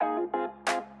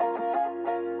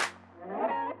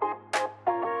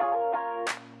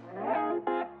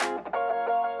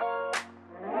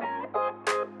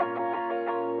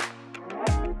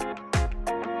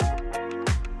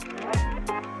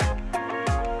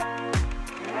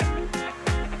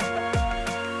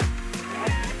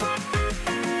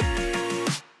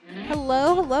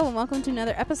Hello, and welcome to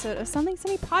another episode of Something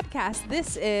Sunny Podcast.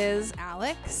 This is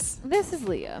Alex. This is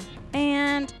Leah.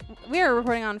 And we are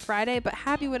recording on Friday, but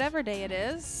happy whatever day it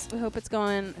is. We hope it's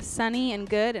going sunny and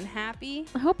good and happy.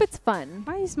 I hope it's fun.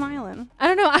 Why are you smiling?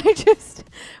 I don't know.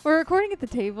 We're recording at the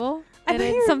table, and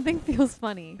something feels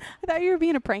funny. I thought you were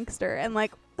being a prankster and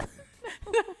like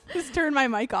just turned my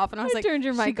mic off, and I was like, turned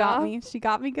your mic she got off? me. She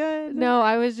got me good. No,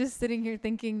 I was just sitting here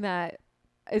thinking that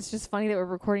it's just funny that we're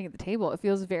recording at the table. It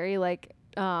feels very like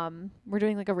we're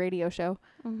doing like a radio show.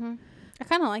 Mm-hmm. I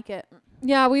kind of like it.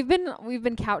 Yeah, we've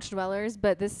been couch dwellers,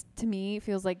 but this to me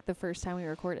feels like the first time we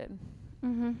recorded.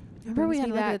 Mm-hmm. Remember we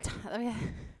had we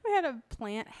had a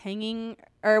plant hanging,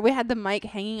 or we had the mic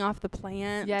hanging off the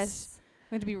plant. Yes.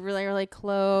 We had to be really, really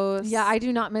close. Yeah, I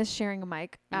do not miss sharing a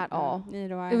mic at all. Neither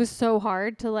do I. It was so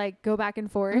hard to like go back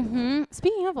and forth. Mm-hmm.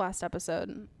 Speaking of last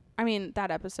episode, that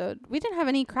episode, we didn't have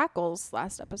any crackles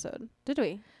last episode, did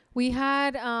we? We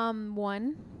had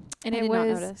one, and I did not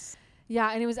notice.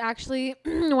 Yeah, and it was actually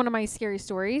one of my scary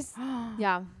stories.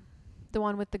 Yeah, the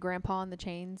one with the grandpa and the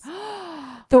chains.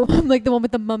 The one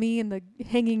with the mummy and the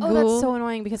hanging ghoul. Oh, that's so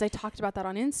annoying because I talked about that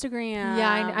on Instagram.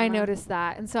 Yeah, I noticed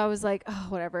that, and so I was like, oh,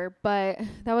 whatever. But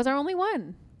that was our only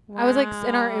one. Wow. I was like,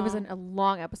 it was a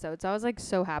long episode, so I was like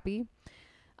so happy.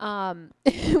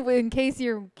 In case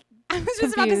you're I was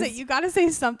just about to say, you got to say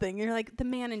something. You're like the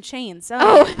man in chains.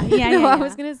 I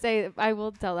was gonna say I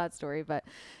will tell that story, but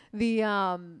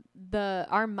our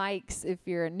mics, if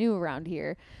you're new around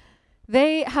here,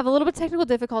 they have a little bit of technical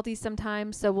difficulties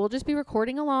sometimes. So we'll just be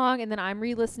recording along, and then I'm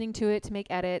re-listening to it to make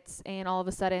edits, and all of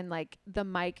a sudden, like the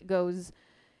mic goes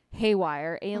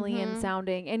haywire, alien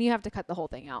sounding, and you have to cut the whole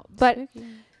thing out. But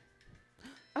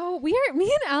me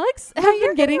and Alex have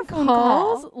been getting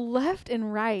calls left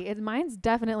and right. Mine's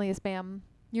definitely a spam.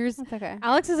 Yours, that's okay.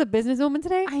 Alex is a businesswoman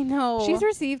today. I know. She's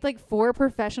received like 4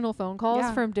 professional phone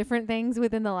calls from different things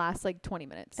within the last like 20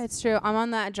 minutes. It's true. I'm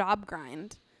on that job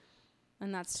grind,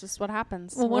 and that's just what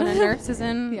happens when a nurse is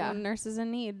in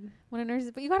need.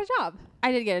 But you got a job.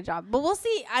 I did get a job, but we'll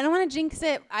see. I don't want to jinx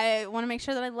it. I want to make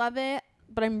sure that I love it.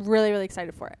 But I'm really, really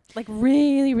excited for it. Like,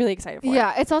 really, really excited for it.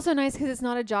 Yeah, it's also nice because it's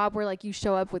not a job where, like, you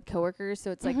show up with coworkers,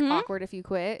 so it's, like, awkward if you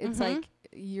quit. It's, like,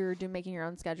 you're making your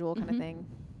own schedule kind of thing.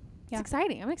 Yeah. It's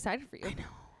exciting. I'm excited for you.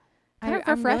 I know.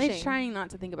 I'm really trying not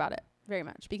to think about it very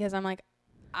much because I'm like,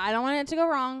 I don't want it to go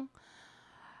wrong.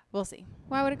 We'll see.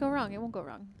 Why would it go wrong? It won't go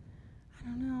wrong. I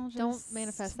don't know. Don't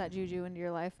manifest that juju into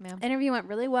your life, ma'am. Interview went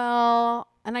really well,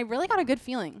 and I really got a good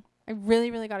feeling. I really,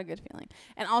 really got a good feeling.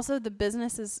 And also the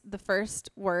first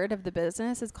word of the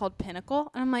business is called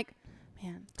Pinnacle. And I'm like,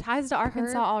 man, ties to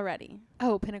Arkansas already.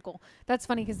 Oh, Pinnacle. That's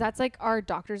funny because that's like our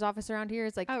doctor's office around here.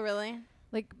 It's like, oh, really?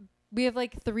 Like we have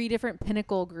like 3 different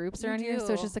Pinnacle groups around here.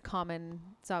 So it's just a common.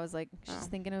 So I was like, she's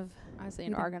thinking of. I was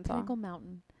thinking Arkansas. Pinnacle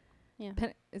Mountain. Yeah.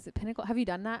 Is it Pinnacle? Have you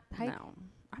done that hike? No.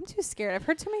 I'm too scared. I've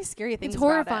heard too many scary things. It's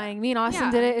horrifying. Me and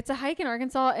Austin did it. It's a hike in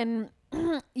Arkansas, and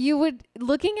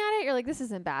looking at it, you're like, this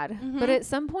isn't bad. But at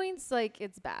some points, like,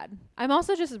 it's bad. I'm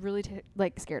also just really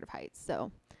scared of heights.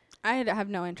 So I have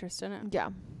no interest in it.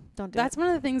 Yeah, don't do That's one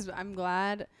of the things I'm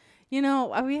glad. You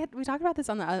know, we talked about this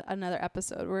on another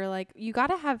episode where like you got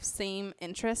to have same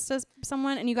interests as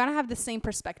someone, and you got to have the same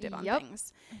perspective on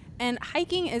things. And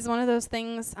hiking is one of those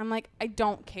things. I'm like, I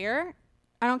don't care.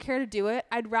 I don't care to do it.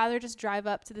 I'd rather just drive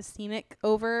up to the scenic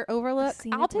overlook.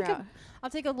 I'll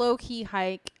take a low key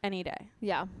hike any day.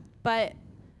 Yeah, but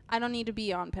I don't need to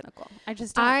be on Pinnacle. I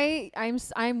just don't.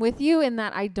 I'm with you in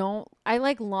that I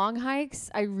like long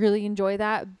hikes. I really enjoy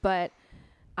that, but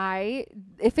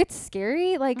if it's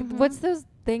scary, like what's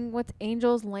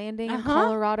Angel's Landing in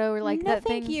Colorado or like that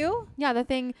thing? Thank you. Yeah, the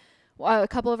thing a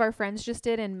couple of our friends just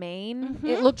did in Maine.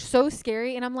 It looked so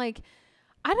scary, and I'm like,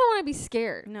 I don't want to be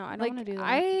scared. No, I don't want to do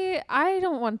that. I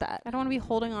don't want that. I don't want to be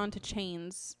holding on to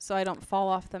chains so I don't fall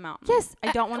off the mountain. Yes,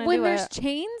 I don't want to do it. When there's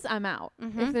chains, I'm out.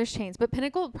 If there's chains, but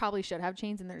Pinnacle probably should have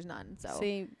chains, and there's none. So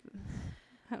see,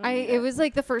 it was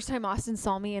like the first time Austin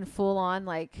saw me in full on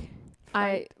like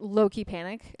low-key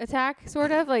panic attack, sort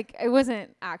of. Like it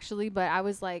wasn't actually, but I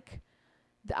was like,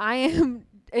 I am,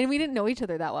 and we didn't know each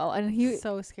other that well, and he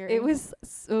so scary. It was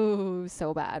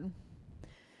so bad.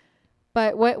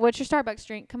 But what's your Starbucks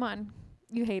drink? Come on.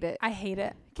 You hate it. I hate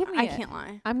it. Give me I can't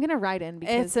lie. I'm going to write in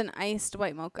because it's an iced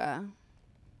white mocha.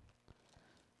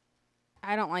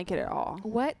 I don't like it at all.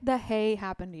 What the hey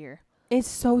happened here? It's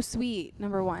so sweet,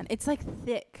 number one. It's like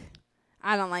thick.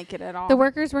 I don't like it at all. The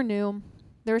workers were new.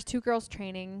 There was 2 girls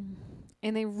training,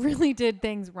 and they really did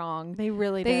things wrong. They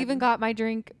really did. They even got my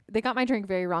drink. They got my drink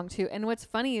very wrong too. And what's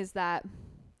funny is that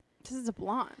this is a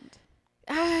blonde.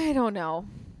 I don't know.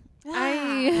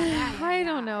 I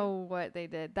don't know what they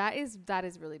did. That is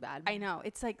really bad. I know.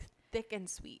 It's like thick and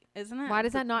sweet, isn't it? Why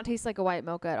does that not taste like a white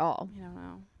mocha at all? I don't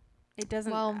know. It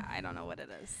doesn't. Well, I don't know what it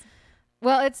is.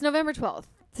 Well, it's November 12th.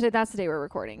 Today, that's the day we're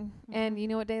recording. And you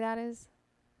know what day that is?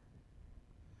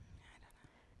 I don't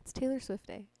know. It's Taylor Swift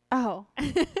Day. Oh.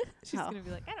 She's going to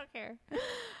be like, I don't care.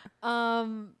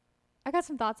 I got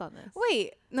some thoughts on this.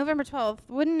 Wait, November 12th.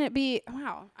 Wouldn't it be?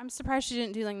 Wow. I'm surprised she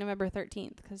didn't do like November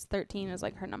 13th because 13 is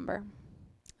like her number.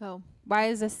 Oh. Why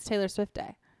is this Taylor Swift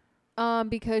Day?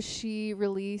 Because she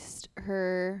released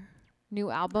her new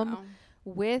album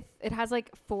with, it has like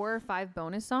 4 or 5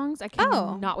 bonus songs. I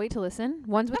cannot wait to listen.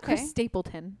 One's with Chris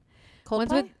Stapleton. Coldplay?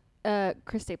 One's with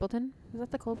Chris Stapleton. Is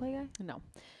that the Coldplay guy? No.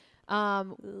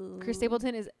 Chris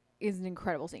Stapleton is an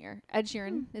incredible singer. Ed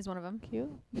Sheeran is one of them. Cute.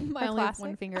 I only have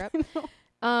one finger up.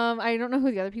 I don't know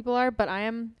who the other people are, but I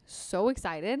am so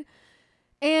excited.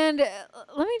 And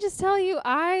let me just tell you,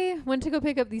 I went to go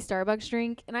pick up the Starbucks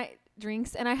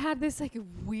drinks, and I had this like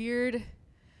weird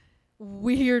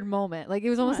moment. Like it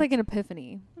was almost like an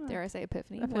epiphany. Dare I say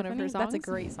epiphany? One of her songs. That's a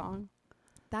great song.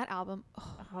 That album.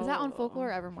 Was that on Folklore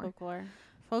or Evermore?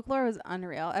 Folklore was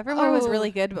unreal. Evermore was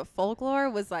really good, but Folklore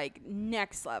was like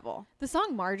next level. The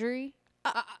song Marjorie.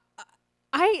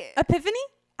 Epiphany?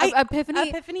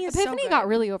 Epiphany so got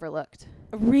really overlooked.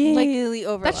 Really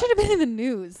overlooked. That should have been in the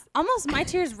news. Almost My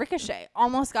Tears Ricochet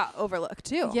almost got overlooked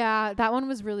too. Yeah, that one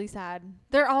was really sad.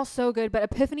 They're all so good, but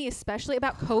Epiphany, especially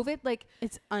about COVID, like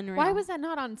it's unreal. Why was that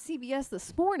not on CBS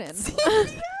this morning?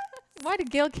 Why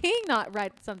did Gayle King not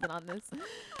write something on this?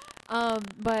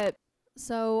 But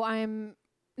so I'm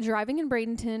driving in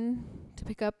Bradenton to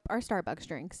pick up our Starbucks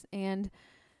drinks, and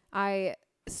I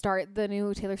start the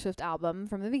new Taylor Swift album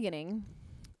from the beginning,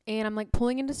 and I'm like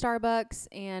pulling into Starbucks,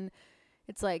 and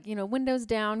it's like, you know, windows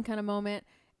down kind of moment,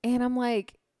 and I'm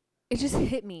like, it just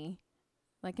hit me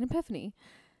like an epiphany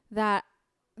that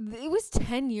it was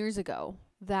 10 years ago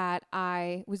that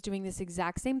I was doing this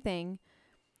exact same thing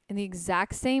in the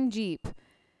exact same Jeep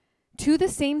to the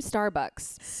same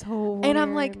Starbucks. So weird. And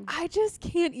I'm like, I just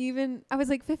can't even. I was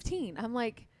like 15. I'm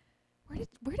like,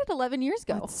 where did 11 years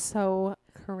go? That's so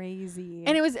crazy.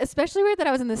 And it was especially weird that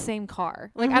I was in the same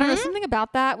car. Like, I don't know, something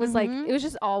about that was like, it was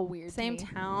just all weird. Same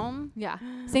town. Yeah.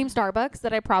 Same Starbucks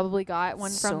that I probably got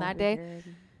one from that day.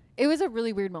 It was a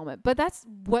really weird moment, but that's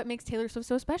what makes Taylor Swift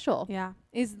so special. Yeah.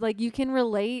 Is like, you can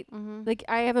relate. Like,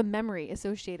 I have a memory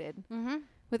associated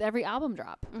with every album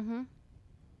drop.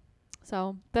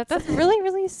 So that's really,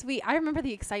 really sweet. I remember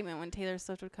the excitement when Taylor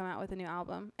Swift would come out with a new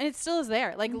album, and it still is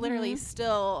there. Like literally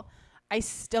still, I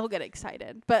still get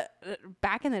excited. But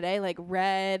back in the day, like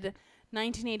Red,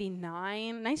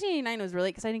 1989 was really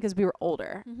exciting because we were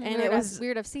older, and it was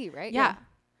Weird FC, right? Yeah.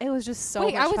 It was just so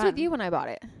Wait, much I was fun. with you when I bought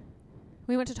it.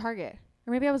 We went to Target,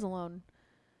 or maybe I was alone,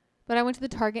 but I went to the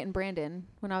Target in Brandon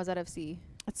when I was at FC.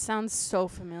 It sounds so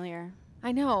familiar.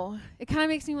 I know. It kind of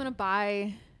makes me want to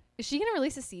buy. Is she gonna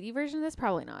release a CD version of this?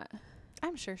 Probably not.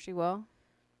 I'm sure she will.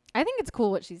 I think it's cool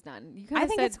what she's done. I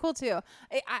think it's cool too.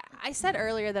 I said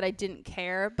earlier that I didn't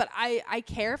care, but I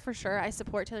care for sure. I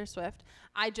support Taylor Swift.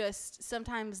 I just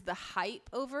sometimes the hype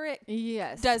over it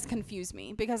does confuse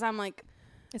me because I'm like,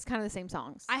 it's kind of the same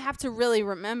songs. I have to really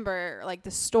remember like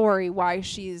the story why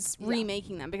she's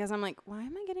remaking them because I'm like, why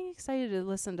am I getting excited to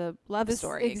listen to Love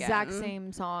Story exact again?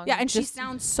 same song. Yeah, and she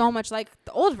sounds so much like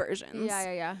the old versions.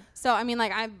 Yeah. So I mean,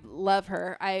 like I love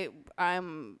her.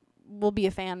 Will be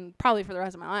a fan probably for the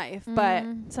rest of my life, but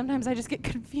sometimes I just get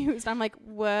confused. I'm like,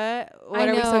 what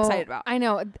are we so excited about? I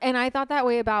know. And I thought that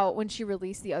way about when she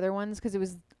released the other ones because it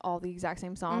was all the exact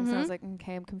same songs. And I was like,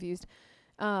 okay, I'm confused.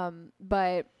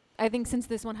 But I think since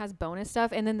this one has bonus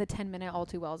stuff and then the 10-minute All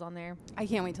Too Well's on there. I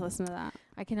can't wait to listen to that.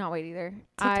 I cannot wait either.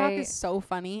 TikTok is so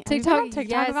funny. TikTok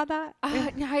yes. about that?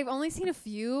 I've only seen a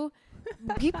few.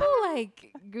 People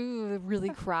like really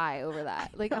cry over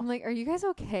that. Like, I'm like, are you guys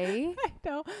okay? I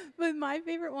know. But my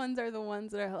favorite ones are the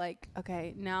ones that are like,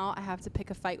 okay, now I have to pick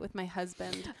a fight with my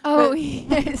husband. Oh,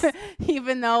 yes.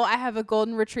 Even though I have a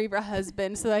golden retriever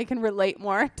husband so that I can relate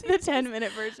more to the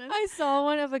 10-minute version. I saw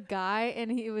one of a guy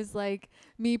and he was like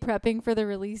me prepping for the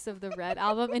release of the Red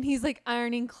album and he's like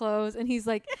ironing clothes and he's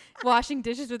like washing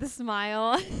dishes with a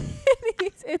smile.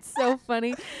 It's so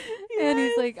funny. Yes. And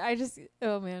he's like,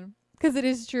 oh man. Because it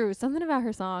is true. Something about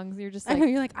her songs. You're just like, I know,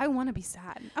 you're like, I want to be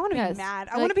sad. I want to be mad.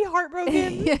 I want to be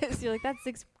heartbroken. Yes. You're like, that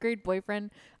 6th grade boyfriend.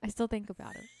 I still think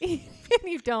about him.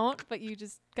 And you don't, but you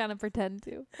just kind of pretend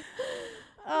to.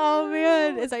 Oh,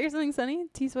 man. Is that your Something Sunny?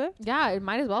 T Swift? Yeah, it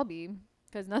might as well be.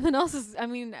 Because nothing else is,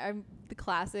 the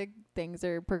classic things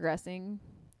are progressing.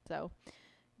 So,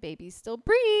 babies still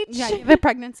breach. Yeah, you have a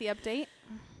pregnancy update.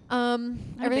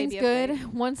 Everything's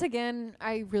good. Once again,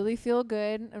 I really feel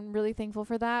good. I'm really thankful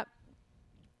for that.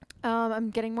 I'm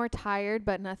getting more tired,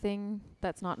 but nothing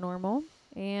that's not normal.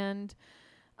 And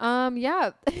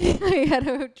yeah, I had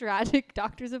a tragic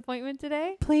doctor's appointment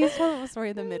today. Please tell the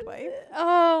story of the midwife.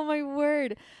 Oh my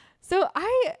word. So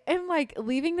I am like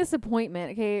leaving this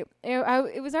appointment. Okay.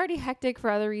 It was already hectic for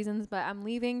other reasons, but I'm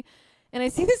leaving and I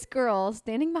see this girl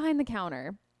standing behind the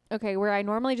counter. Okay. Where I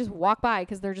normally just walk by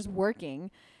because they're just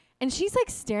working. And she's like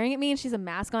staring at me and she's a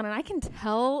mask on. And I can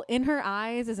tell in her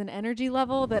eyes is an energy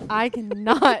level that I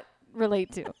cannot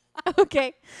relate to.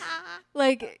 Okay.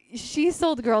 Like she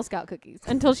sold Girl Scout cookies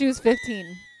until she was 15.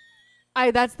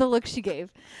 That's the look she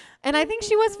gave. And I think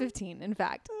she was 15, in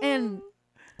fact. And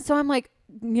so I'm like,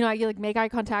 you know, I like make eye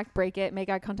contact, break it, make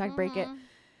eye contact, break it.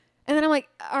 And then I'm like,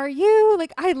 are you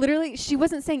like, she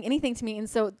wasn't saying anything to me. And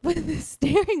so the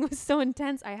staring was so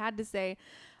intense. I had to say,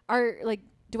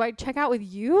 do I check out with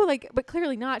you? Like, but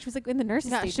clearly not. She was like in the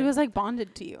nurse's station. She was like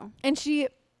bonded to you. And she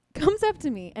comes up to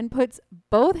me and puts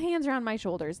both hands around my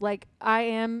shoulders like I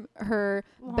am her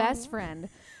best friend.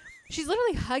 She's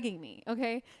literally hugging me,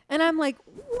 okay? And I'm like,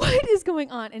 what is going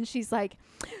on? And she's like,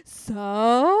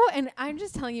 so? And I'm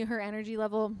just telling you her energy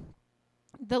level,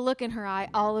 the look in her eye,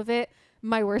 all of it,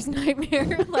 my worst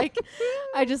nightmare. Like,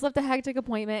 I just left a hectic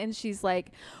appointment and she's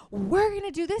like, we're going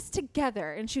to do this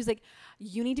together. And she was like,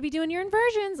 you need to be doing your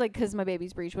inversions, like, because my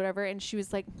baby's breech, whatever. And she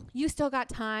was like, you still got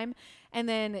time. And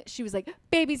then she was like,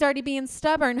 baby's already being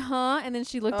stubborn, huh? And then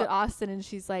she looked at Austin and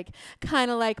she's like,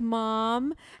 kind of like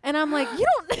mom. And I'm like, you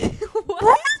don't,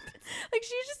 what? Like,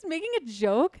 she was just making a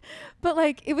joke, but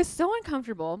like, it was so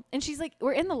uncomfortable. And she's like,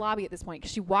 we're in the lobby at this point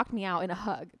because she walked me out in a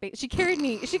hug. She carried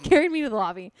me to the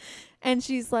lobby. And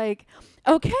she's like,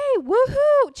 okay,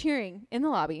 woohoo, cheering in the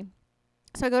lobby.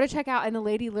 So I go to check out and the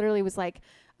lady literally was like,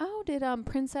 oh, did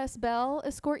Princess Belle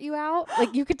escort you out?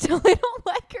 Like, you could tell I don't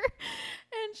like her.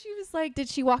 And she was like, did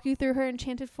she walk you through her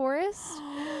enchanted forest?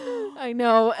 I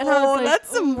know. And I was like, that's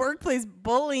some workplace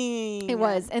bullying. It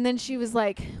was. And then she was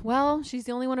like, well, she's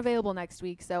the only one available next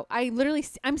week. So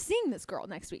I'm seeing this girl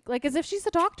next week, like as if she's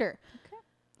a doctor. Okay.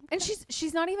 And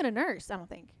she's not even a nurse, I don't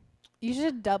think. You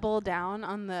should double down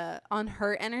on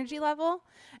her energy level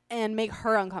and make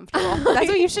her uncomfortable. That's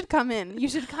what you should come in. You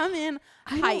should come in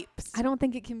hyped. I don't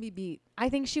think it can be beat. I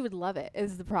think she would love it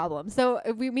is the problem. So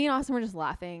me and Austin were just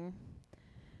laughing.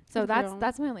 So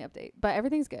that's my only update. But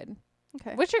everything's good.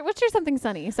 Okay. What's your something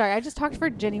sunny? Sorry, I just talked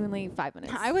for genuinely 5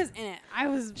 minutes. I was in it. I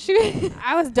was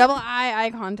double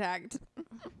eye contact.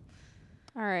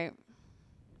 All right.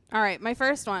 My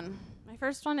first one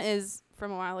is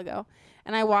from a while ago.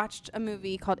 And I watched a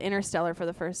movie called Interstellar for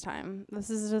the first time.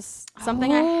 This is just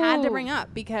something I had to bring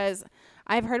up because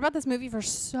I've heard about this movie for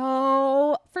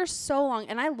so long.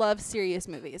 And I love serious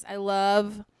movies. I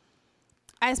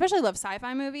especially love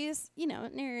sci-fi movies. You know,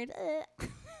 nerd.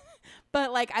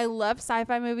 But like, I love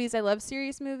sci-fi movies. I love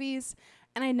serious movies.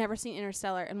 And I'd never seen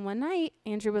Interstellar. And one night,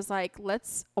 Andrew was like,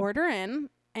 let's order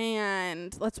in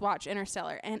and let's watch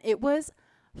Interstellar. And it was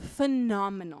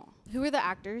phenomenal. Who are the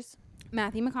actors?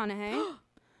 Matthew McConaughey.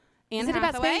 Anne Hathaway.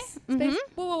 About space? Mm-hmm.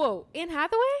 Whoa. Anne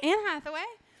Hathaway?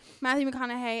 Matthew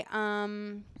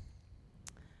McConaughey.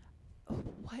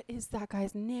 What is that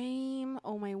guy's name?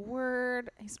 Oh my word.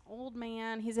 He's an old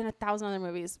man. He's in 1,000 other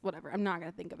movies. Whatever. I'm not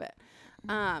going to think of it.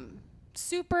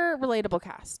 Super relatable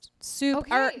cast.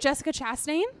 Or Jessica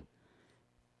Chastain.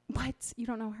 What? You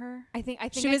don't know her? I think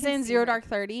she was in Zero Dark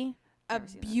 30. A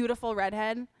beautiful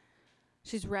redhead.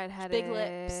 She's redheaded. Big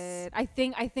lips. I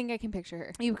think I can picture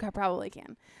her. You probably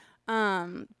can.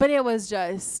 But it was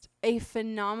just a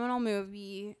phenomenal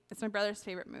movie. It's my brother's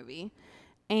favorite movie.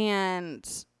 And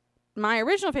my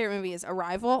original favorite movie is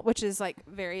Arrival, which is like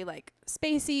very like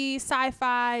spacey,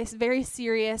 sci-fi, very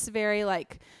serious, very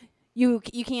like you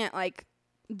can't like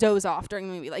doze off during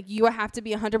the movie. Like you have to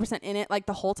be 100% in it like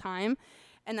the whole time.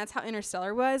 And that's how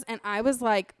Interstellar was. And I was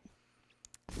like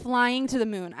flying to the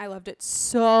moon. I loved it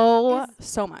so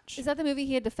much. Is that the movie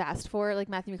he had to fast for? Like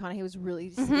Matthew McConaughey was really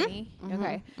skinny. Mm-hmm.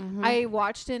 Okay. Mm-hmm. I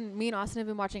watched me and Austin have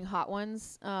been watching Hot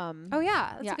Ones. Oh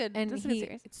yeah, that's good. And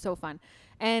it's so fun.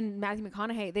 And Matthew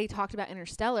McConaughey, they talked about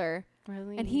Interstellar.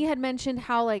 Really? And he had mentioned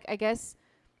how like I guess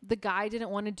the guy didn't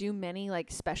want to do many like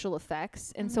special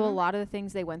effects, and so a lot of the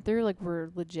things they went through like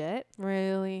were legit.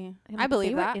 Really? I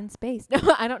believe that. In space.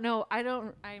 No, I don't know.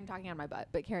 I'm talking on my butt,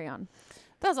 but carry on.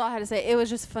 That's all I had to say. It was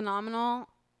just phenomenal.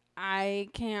 I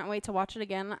can't wait to watch it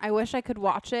again. I wish I could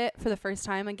watch it for the first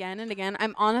time again and again. I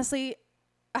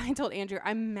told Andrew,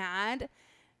 I'm mad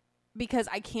because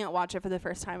I can't watch it for the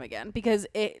first time again because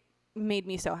it made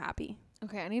me so happy.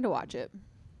 Okay, I need to watch it.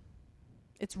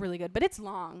 It's really good, but it's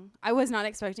long. I was not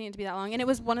expecting it to be that long. And it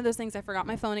was one of those things I forgot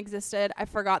my phone existed. I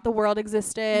forgot the world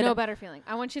existed. No better feeling.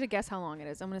 I want you to guess how long it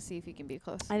is. I'm going to see if you can be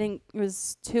close. I think it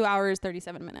was 2 hours,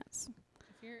 37 minutes.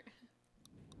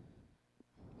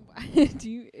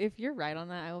 If you're right on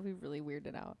that, I will be really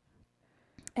weirded out.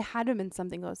 It had to have been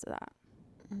something close to that.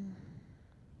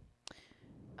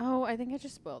 Oh, I think I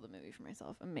just spoiled the movie for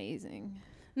myself. Amazing.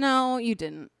 No, you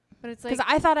didn't. But it's like, because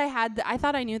I thought I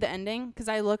thought I knew the ending because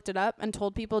I looked it up and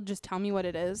told people just tell me what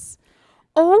it is.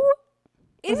 oh,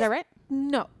 Is that right?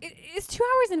 No, it's 2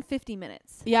 hours and 50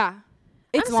 minutes. Yeah,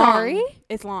 it's I'm long. sorry.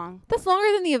 It's long. That's longer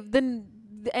than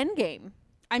the end game.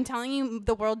 I'm telling you,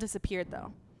 the world disappeared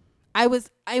though. I was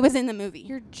in the movie.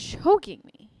 You're choking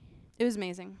me. It was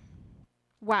amazing.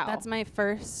 Wow. That's my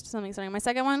first something starting. My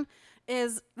second one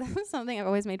is something I've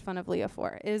always made fun of Leah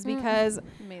for is because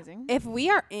amazing. if we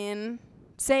are in,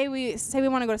 say we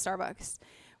want to go to Starbucks,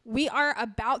 we are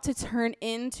about to turn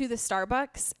into the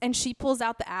Starbucks and she pulls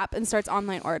out the app and starts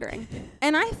online ordering.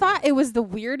 And I thought it was the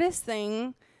weirdest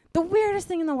thing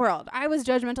in the world. I was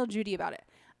judgmental Judy about it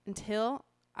until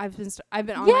I've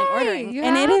been online ordering,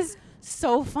 and it is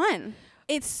so fun.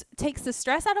 It takes the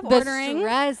stress out of ordering.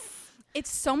 Stress. It's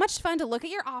so much fun to look at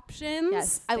your options.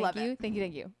 Yes, I love it. Thank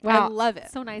you. Wow. I love it.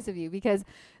 So nice of you, because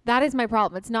that is my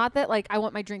problem. It's not that like I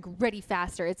want my drink ready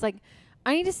faster. It's like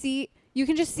I need to see. You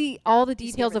can just see all the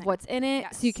details of what's in it,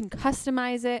 so you can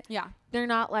customize it. Yeah, they're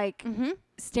not like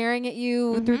staring at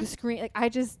you through the screen. Like I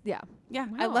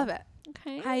I love it.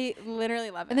 Okay, I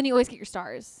literally love it. And then you always get your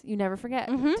stars. You never forget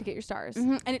to get your stars.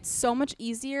 And it's so much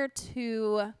easier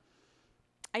to.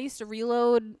 I used to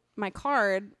reload my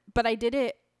card, but I did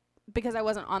it because I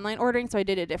wasn't online ordering, so I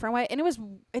did it a different way, and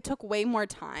it took way more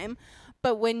time.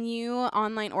 But when you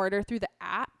online order through the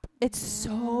app, it's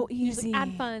so easy. Like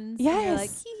add funds. Yes. You're like,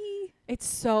 hee. It's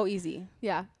so easy.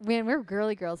 Yeah. Man, we're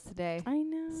girly girls today. I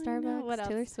know. Starbucks, What else?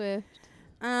 Taylor Swift.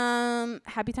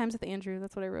 Happy Times with Andrew.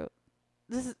 That's what I wrote.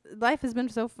 Life has been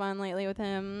so fun lately with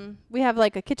him. We have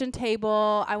like a kitchen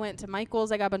table. I went to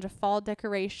Michael's. I got a bunch of fall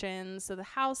decorations. So the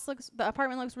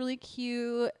apartment looks really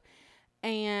cute.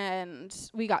 And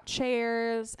we got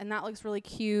chairs, and that looks really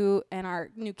cute. And our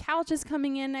new couch is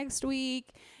coming in next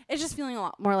week. It's just feeling a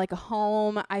lot more like a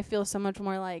home. I feel so much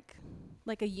more like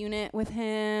a unit with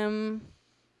him.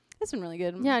 It's been really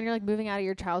good. Yeah, and you're like moving out of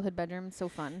your childhood bedroom. It's so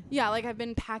fun. Yeah, like I've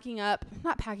been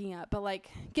not packing up, but like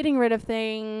getting rid of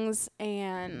things,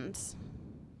 and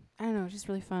I don't know, it's just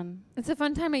really fun. It's a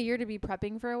fun time of year to be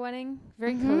prepping for a wedding.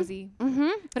 Very cozy.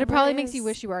 But it probably makes you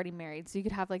wish you were already married, so you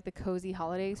could have like the cozy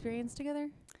holiday experience together.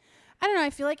 I don't know. I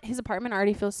feel like his apartment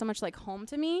already feels so much like home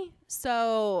to me,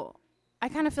 so I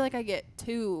kind of feel like I get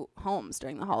 2 homes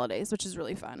during the holidays, which is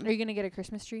really fun. Are you gonna get a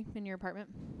Christmas tree in your apartment?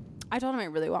 I told him I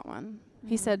really want one.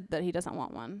 He said that he doesn't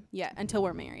want one yet until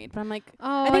we're married. But I'm like,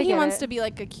 oh, I think he wants to be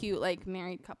like a cute, like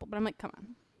married couple. But I'm like, come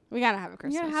on, we gotta have a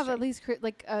Christmas tree. You gotta have at least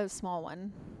like a small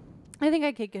one. I think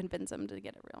I could convince him to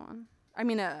get a real one. I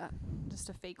mean, just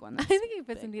a fake one. I think he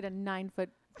fits need a 9-foot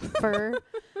fur.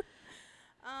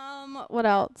 What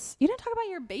else? You didn't talk about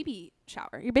your baby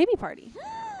shower, your baby party.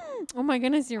 Oh my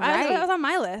goodness, you're right. That was on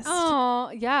my list.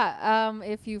 Oh yeah.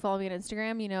 If you follow me on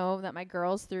Instagram, you know that my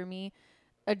girls threw me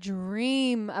a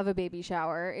dream of a baby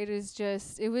shower. It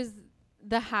was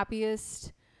the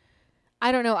happiest.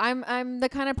 I don't know. I'm the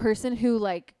kind of person who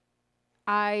like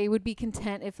I would be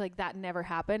content if like that never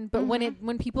happened. But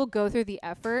when people go through the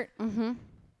effort,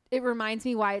 it reminds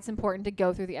me why it's important to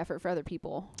go through the effort for other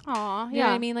people. Aw, you know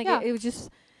what I mean? Like it was just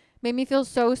made me feel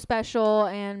so special.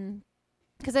 And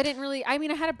because I didn't really, I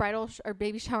had a bridal or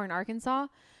baby shower in Arkansas.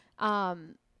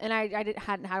 And I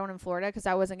hadn't had one in Florida because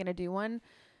I wasn't going to do one.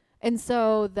 And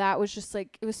so that was just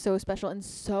like, it was so special and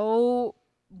so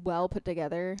well put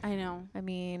together. I know.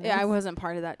 I wasn't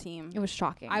part of that team. It was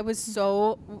shocking. I was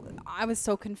so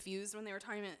confused when they were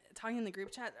talking in the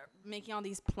group chat, making all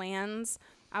these plans.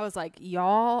 I was like,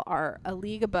 y'all are a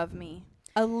league above me.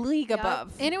 A league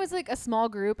above. And it was like a small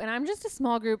group, and I'm just a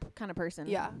small group kind of person.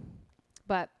 Yeah.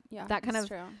 But yeah, that kind of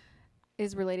true.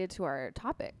 is related to our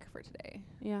topic for today.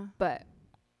 Yeah. But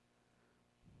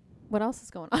what else is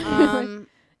going on?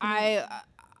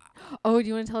 Do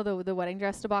you want to tell the wedding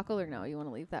dress debacle, or no? You want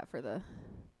to leave that for the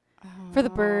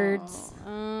birds?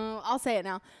 I'll say it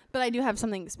now, but I do have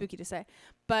something spooky to say.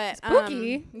 But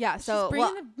spooky, yeah. So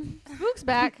bringing the spooks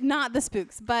back. Not the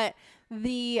spooks, but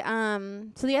the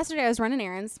so yesterday I was running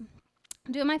errands,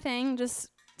 doing my thing,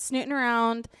 just snooting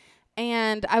around,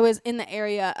 and I was in the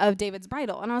area of David's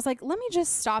Bridal, and I was like, let me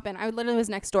just stop in. I literally was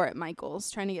next door at Michael's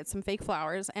trying to get some fake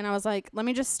flowers, and I was like, let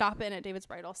me just stop in at David's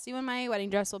Bridal, see when my wedding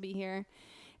dress will be here.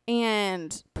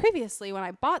 And previously when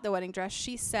I bought the wedding dress,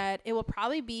 she said it will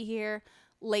probably be here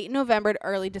late November to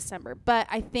early December, but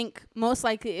I think most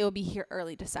likely it will be here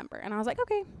early December. And I was like,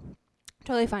 okay,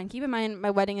 totally fine. Keep in mind, my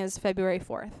wedding is February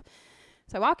 4th.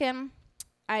 So I walk in,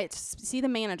 I see the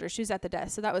manager. She was at the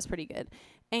desk, so that was pretty good.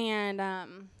 And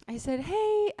I said,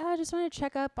 hey, I just want to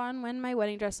check up on when my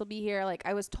wedding dress will be here. Like,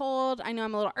 I was told, I know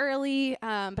I'm a little early,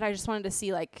 but I just wanted to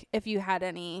see, like, if you had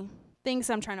any things.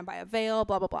 I'm trying to buy a veil,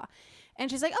 blah, blah, blah. And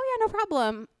she's like, oh, yeah, no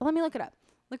problem. Let me look it up.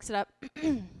 Looks it up.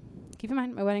 Keep in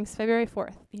mind, my wedding's February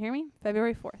 4th. You hear me?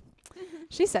 February 4th.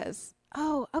 She says,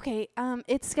 oh, okay,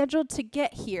 it's scheduled to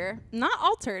get here, not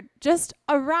altered, just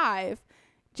arrive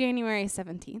January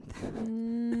 17th.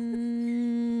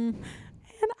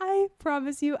 And I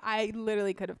promise you, I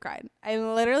literally could have cried. And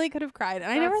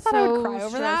I never thought I would cry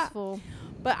over that.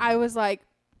 But I was like,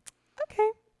 okay,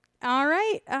 all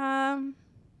right.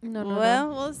 No.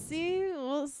 We'll see.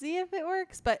 We'll see if it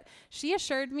works. But she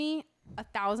assured me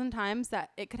 1,000 times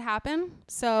that it could happen.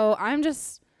 So I'm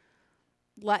just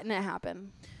letting it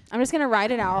happen. I'm just going to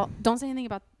ride it out. Don't say anything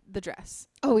about the dress.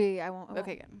 Oh, yeah, I won't.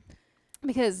 Okay, good.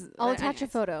 Because I'll attach a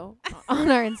photo on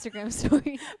our Instagram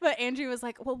story. But Andrew was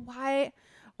like, well, why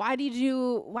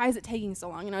is it taking so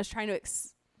long? And I was trying to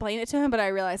explain it to him, but I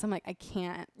realized I'm like, I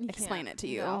can't explain it to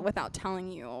you without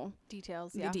telling you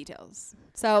details. The details.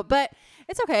 So, but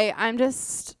it's okay. I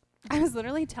was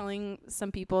literally telling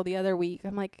some people the other week,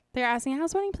 I'm like, they're asking,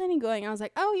 how's wedding planning going? I was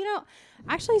like, oh,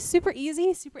 actually super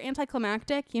easy, super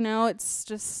anticlimactic. It's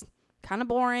just kind of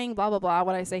boring, blah, blah, blah,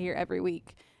 what I say here every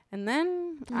week. And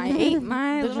then I ate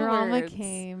my the drama words.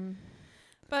 came.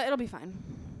 But it'll be fine.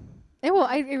 It will.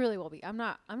 It really will be. I'm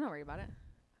not worried about it.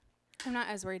 I'm not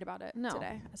as worried about it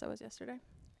today as I was yesterday.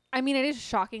 I mean, it is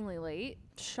shockingly late.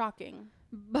 Shocking.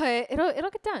 But it'll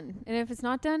get done. And if it's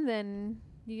not done, then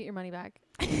you get your money back.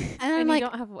 And I'm like, you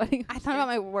don't have a wedding. I thought about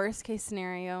my worst case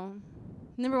scenario.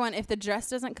 Number one, if the dress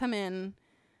doesn't come in,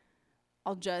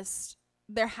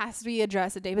 there has to be a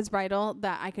dress at David's Bridal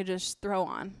that I could just throw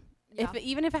on. Yeah.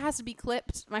 Even if it has to be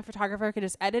clipped, my photographer could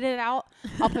just edit it out.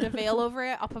 I'll put a veil over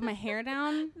it. I'll put my hair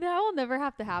down. That will never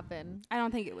have to happen. I don't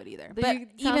think it would either. But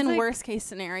even worst case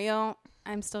scenario,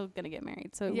 I'm still going to get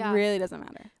married. So it really doesn't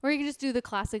matter. Or you can just do the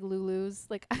classic Lulu's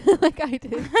like I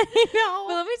did. I know.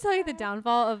 But let me tell you the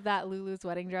downfall of that Lulu's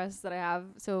wedding dress that I have.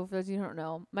 So for those of you who don't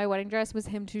know, my wedding dress was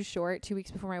hem too short 2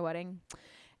 weeks before my wedding.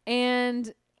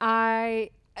 And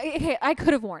I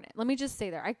could have worn it. Let me just say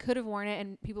there. I could have worn it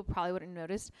and people probably wouldn't have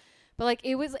noticed. But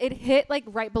it hit like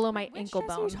right below my ankle bone.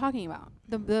 Which dress are you talking about?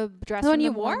 The dress from the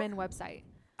Mormon website.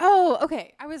 Oh,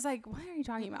 okay. I was like, what are you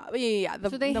talking about? Yeah.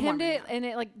 So they hemmed it and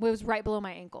it was right below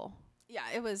my ankle. Yeah,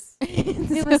 it was.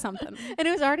 It was something. And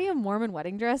it was already a Mormon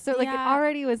wedding dress, so it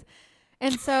already was.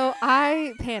 And so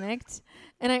I panicked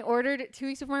and I ordered 2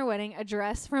 weeks before my wedding a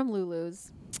dress from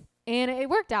Lulu's, and it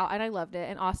worked out and I loved it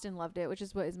and Austin loved it, which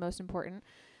is what is most important.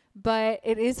 But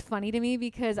it is funny to me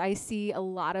because I see a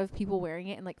lot of people wearing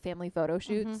it in like family photo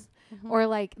shoots, or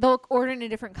like they'll order it in a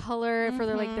different color for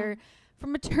their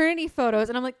maternity photos,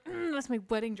 and I'm like, that's my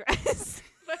wedding dress.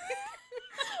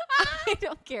 I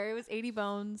don't care. It was 80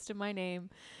 bones to my name,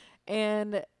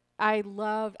 and I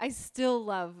still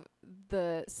love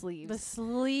the sleeves.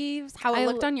 How it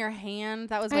looked on your hand.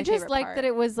 That was my favorite part. I just liked that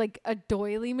it was like a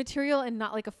doily material and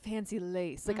not like a fancy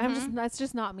lace. Like that's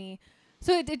just not me.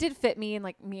 So it did fit me and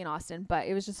like me and Austin, but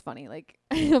it was just funny. Like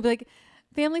it'll be like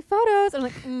family photos. I'm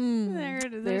like, there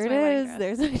it is. There it is.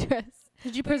 There's my dress.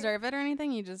 Did you preserve it or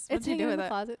anything? What'd you do with it?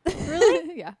 Closet.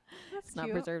 Really? Yeah. It's not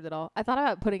preserved at all. I thought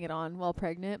about putting it on while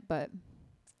pregnant, but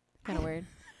kind of weird.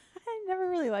 I never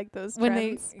really liked those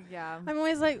trends. I'm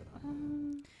always like,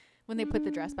 when they put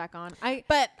the dress back on.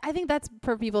 But I think that's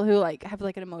for people who like have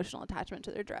like an emotional attachment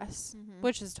to their dress,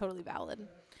 which is totally valid.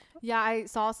 Yeah, I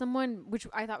saw someone, which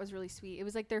I thought was really sweet. It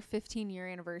was like their 15-year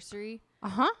anniversary.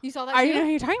 You saw that? I know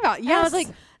who you're talking about. Yeah, I was like,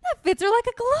 that fits her like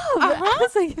a glove. I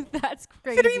was like, that's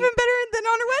crazy. Fit her even better than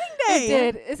on her wedding day.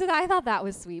 It did. I thought that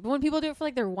was sweet. But when people do it for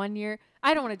like their 1 year,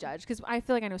 I don't want to judge because I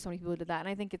feel like I know so many people who did that, and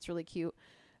I think it's really cute.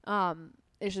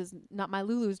 It's just not my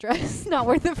Lulu's dress. Not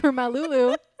worth it for my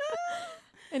Lulu.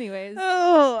 Anyways.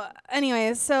 So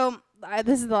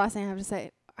this is the last thing I have to say.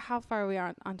 How far are we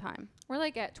on time? We're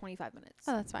like at 25 minutes.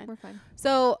 Oh, that's fine. We're fine.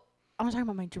 So I want to talk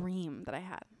about my dream that I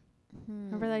had.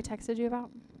 Remember that I texted you about?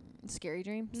 Scary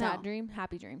dream? Sad dream?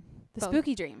 Happy dream? The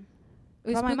spooky dream.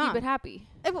 It was spooky but happy.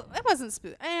 It wasn't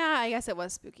spooky. Yeah, I guess it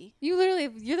was spooky. You're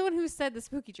the one who said the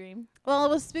spooky dream. Well, it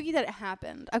was spooky that it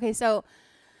happened. Okay, so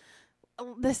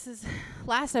this is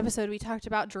last episode we talked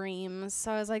about dreams.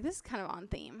 So I was like, this is kind of on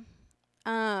theme.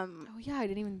 Oh yeah, I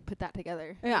didn't even put that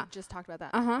together. Yeah, we just talked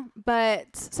about that.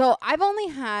 But so I've only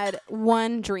had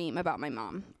one dream about my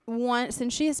mom. One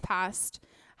since she has passed.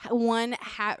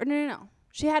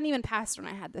 She hadn't even passed when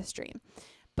I had this dream.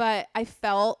 But I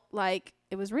felt like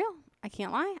it was real. I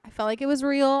can't lie. I felt like it was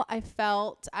real. I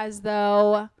felt as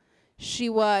though she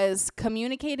was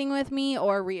communicating with me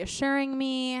or reassuring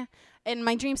me. In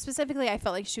my dream specifically, I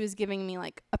felt like she was giving me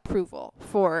like approval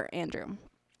for Andrew.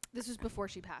 This was before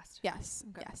she passed. Yes.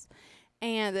 Okay. Yes.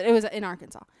 And it was in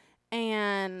Arkansas.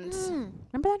 And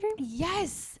remember that dream?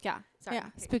 Yes. Yeah. Sorry. Yeah.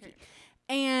 Spooky.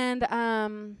 And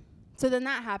so then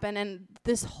that happened, and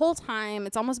this whole time,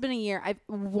 it's almost been a year, I've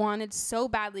wanted so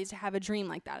badly to have a dream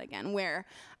like that again, where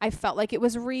I felt like it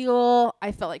was real.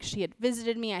 I felt like she had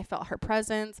visited me. I felt her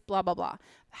presence, blah, blah, blah.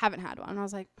 Haven't had one. And I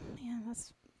was like, man,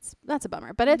 that's a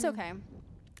bummer, but it's okay.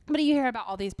 But you hear about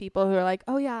all these people who are like,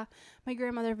 oh yeah, my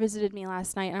grandmother visited me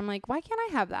last night. And I'm like, why can't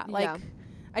I have that? Like,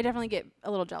 I definitely get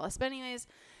a little jealous. But anyways,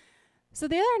 so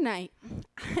the other night,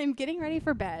 I'm getting ready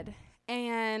for bed,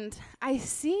 and I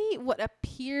see what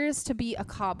appears to be a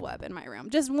cobweb in my room.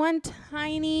 Just one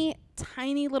tiny,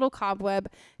 tiny little cobweb.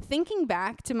 Thinking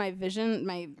back to my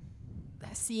vision,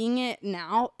 seeing it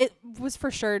now, it was for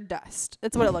sure dust.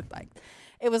 That's what it looked like.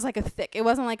 It was like it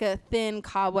wasn't like a thin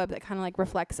cobweb that kind of like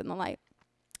reflects in the light.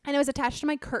 And it was attached to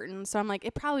my curtains. So I'm like,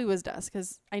 it probably was dust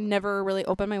because I never really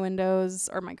opened my windows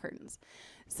or my curtains.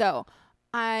 So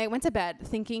I went to bed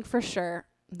thinking for sure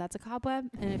that's a cobweb.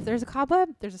 And if there's a cobweb,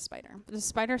 there's a spider. There's a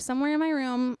spider somewhere in my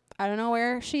room. I don't know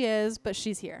where she is, but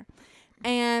she's here.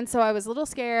 And so I was a little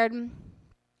scared.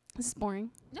 This is boring.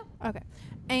 No. Okay.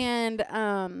 And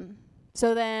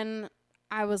so then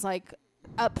I was like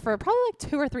up for probably like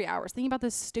 2 or 3 hours thinking about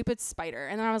this stupid spider.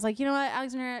 And then I was like, you know what,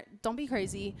 Alexandra, don't be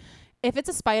crazy. If it's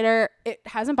a spider, it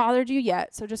hasn't bothered you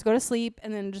yet. So just go to sleep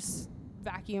and then just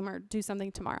vacuum or do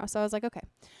something tomorrow. So I was like, okay.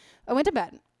 I went to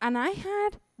bed and I had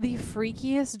the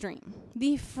freakiest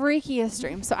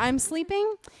dream. So I'm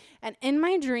sleeping, and in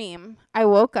my dream, I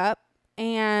woke up,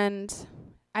 and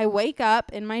I wake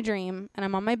up in my dream and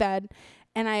I'm on my bed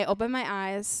and I open my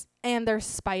eyes and there's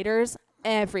spiders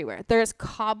everywhere. There's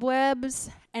cobwebs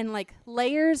and like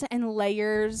layers and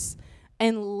layers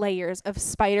and layers of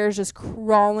spiders just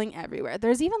crawling everywhere.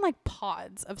 There's even like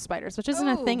pods of spiders, which isn't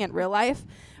a thing in real life,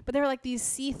 but they were like these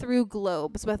see-through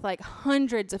globes with like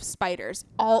hundreds of spiders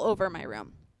all over my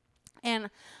room. And I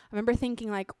remember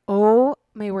thinking like, oh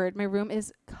my word, my room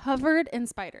is covered in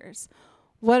spiders.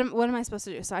 What am I supposed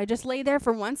to do? So I just lay there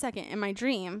for 1 second in my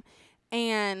dream,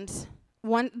 and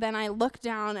then I looked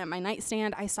down at my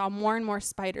nightstand. I saw more and more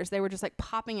spiders. They were just like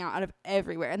popping out of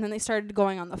everywhere, and then they started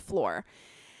going on the floor.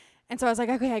 And so I was like,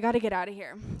 okay, I got to get out of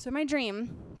here. So in my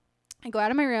dream, I go out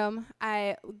of my room,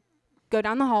 I go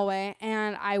down the hallway,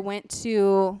 and I went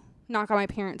to knock on my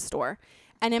parents' door.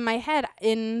 And in my head,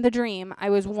 in the dream,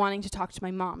 I was wanting to talk to my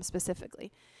mom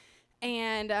specifically.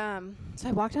 And so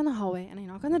I walk down the hallway, and I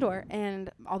knock on the door, and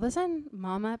all of a sudden,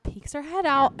 Mama peeks her head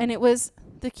out, and it was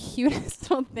the cutest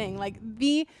little thing, like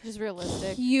the just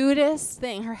realistic cutest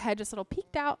thing. Her head just little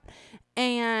peeked out,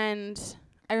 and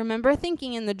I remember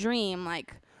thinking in the dream,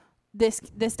 like, this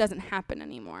doesn't happen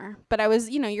anymore. But I was,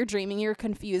 you're dreaming, you're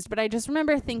confused. But I just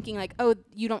remember thinking like, oh,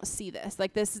 you don't see this.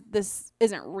 Like this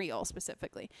isn't real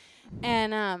specifically.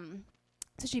 And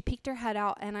so she peeked her head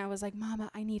out, and I was like,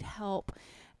 Mama, I need help.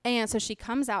 And so she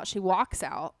comes out, she walks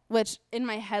out, which in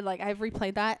my head, like I've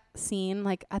replayed that scene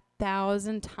like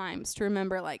 1,000 times to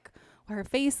remember like what her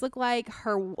face looked like.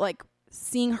 Her like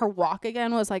seeing her walk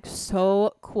again was like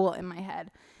so cool in my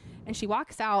head. And she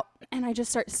walks out, and I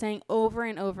just start saying over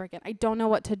and over again, I don't know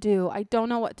what to do. And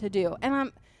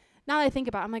now that I think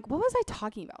about it, I'm like, what was I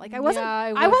talking about? Like I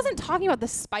wasn't talking about the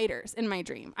spiders in my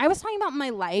dream. I was talking about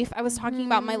my life. I was talking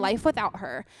about my life without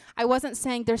her. I wasn't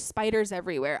saying there's spiders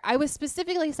everywhere. I was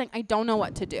specifically saying I don't know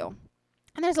what to do.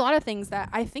 And there's a lot of things that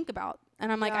I think about,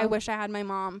 and I'm like, I wish I had my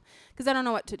mom because I don't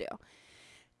know what to do.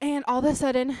 And all of a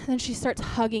sudden, then she starts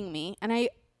hugging me, and I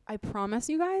promise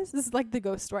you guys, this is like the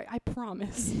ghost story. I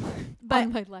promise. But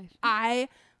on my life. I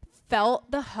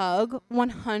felt the hug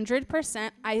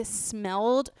 100%. I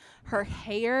smelled her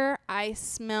hair. I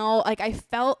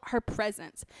felt her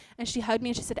presence. And she hugged me,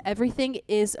 and she said, everything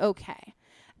is okay.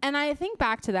 And I think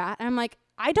back to that, and I'm like,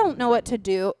 I don't know what to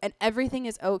do, and everything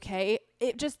is okay.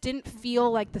 It just didn't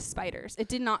feel like the spiders. It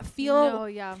did not feel. No,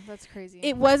 yeah, that's crazy.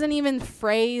 It wasn't even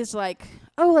phrased like,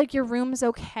 oh, like your room's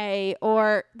okay,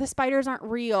 or the spiders aren't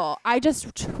real. I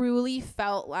just truly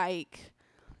felt like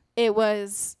it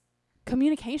was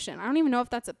communication. I don't even know if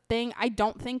that's a thing. I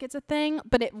don't think it's a thing,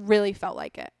 but it really felt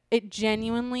like it. It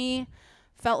genuinely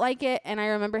felt like it. And I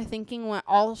remember thinking when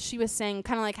all she was saying,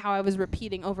 kind of like how I was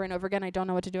repeating over and over again, I don't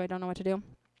know what to do. I don't know what to do.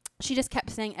 She just kept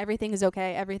saying, everything is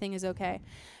okay. Everything is okay.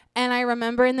 And I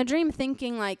remember in the dream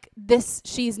thinking like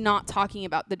she's not talking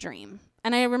about the dream.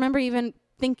 And I remember even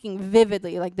thinking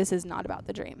vividly, like, this is not about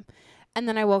the dream. And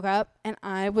then I woke up and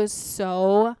I was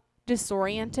so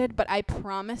disoriented, but I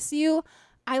promise you,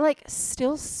 I like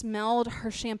still smelled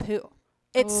her shampoo.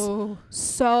 It's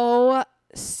so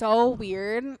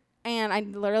weird. And I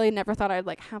literally never thought I'd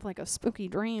like have like a spooky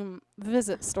dream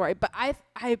visit story. But I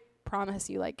promise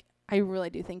you, like, I really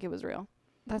do think it was real.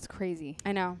 That's crazy.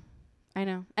 I know.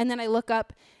 And then I look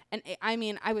up and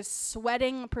I was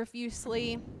sweating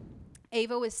profusely.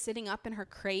 Ava was sitting up in her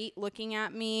crate looking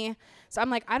at me. So I'm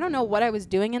like, I don't know what I was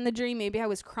doing in the dream. Maybe I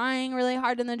was crying really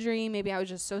hard in the dream. Maybe I was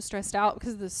just so stressed out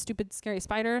because of the stupid, scary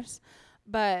spiders.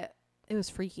 But it was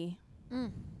freaky. It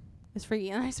was freaky.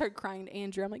 And I started crying to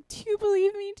Andrew. I'm like, do you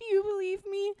believe me? Do you believe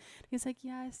me? He's like,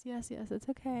 yes, it's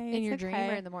okay. In your dream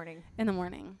or in the morning? In the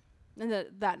morning. And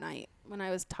that night when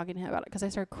I was talking to him about it, because I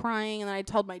started crying, and then I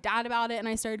told my dad about it, and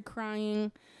I started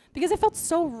crying because it felt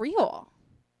so real.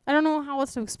 I don't know how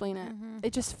else to explain it.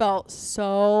 It just felt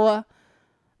so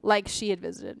like she had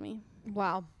visited me.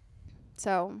 Wow.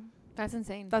 So that's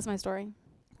insane. That's my story.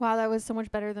 Wow, that was so much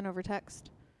better than over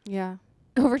text. Yeah.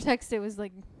 Over text, it was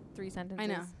like 3 sentences.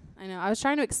 I know. I was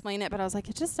trying to explain it, but I was like,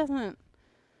 it just doesn't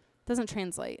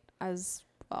translate as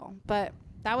well. But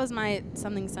that was my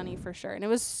something sunny for sure. And it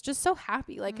was just so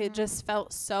happy. Like, it just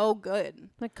felt so good.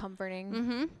 Like comforting.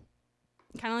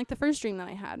 Kind of like the first dream that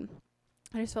I had.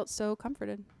 I just felt so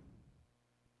comforted.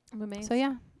 I'm amazed. So,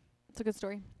 yeah. It's a good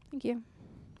story. Thank you.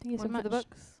 Thank you so much. For the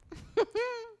books.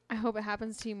 I hope it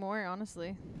happens to you more,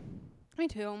 honestly. Me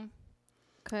too.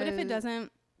 But if it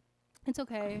doesn't, it's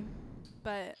okay.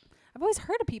 But I've always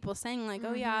heard of people saying, like,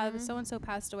 oh, yeah, so-and-so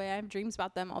passed away. I have dreams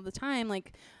about them all the time.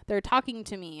 Like, they're talking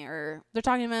to me, or they're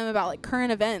talking to them about, like,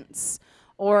 current events,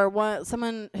 or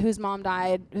someone whose mom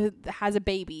died who has a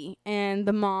baby, and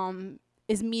the mom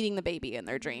is meeting the baby in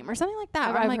their dream, or something like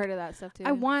that. I've like, heard of that stuff, too.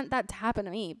 I want that to happen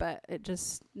to me, but it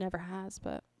just never has.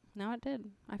 But now it did,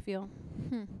 I feel.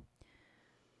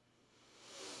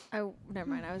 Never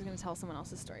mind. I was going to tell someone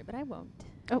else's story, but I won't.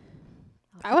 Oh.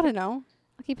 I want to know.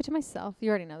 I'll keep it to myself. You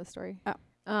already know the story.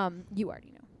 Oh. You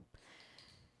already know.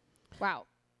 Wow.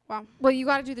 Wow. Well, you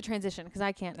got to do the transition because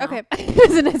I can't now. Okay.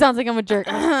 It sounds like I'm a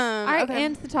jerk. All right, okay.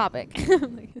 and the topic.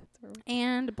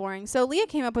 And boring. So Leah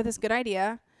came up with this good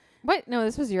idea. What? No,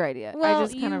 this was your idea. Well, I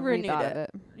just kind of rethought of it.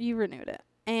 You renewed it.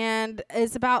 And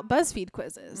it's about BuzzFeed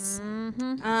quizzes.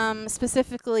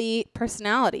 Specifically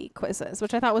personality quizzes,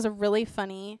 which I thought was a really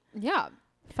funny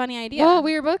idea. Well,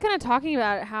 we were both kind of talking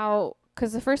about how,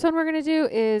 because the first one we're going to do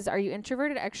is, are you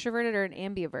introverted, extroverted, or an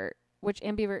ambivert? Which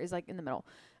ambivert is like in the middle.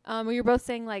 We were both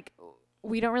saying, like,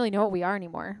 we don't really know what we are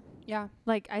anymore. Yeah.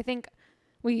 Like, I think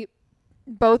we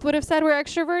both would have said we're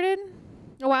extroverted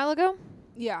a while ago.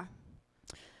 Yeah.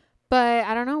 But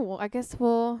I don't know. Well, I guess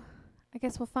we'll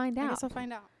find out.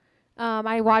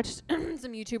 I watched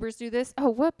some YouTubers do this. Oh,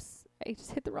 whoops. I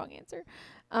just hit the wrong answer.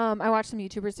 I watched some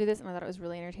YouTubers do this, and I thought it was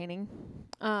really entertaining.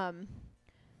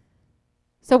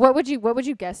 So what would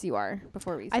you guess you are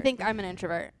before we start? I think I'm an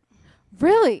introvert.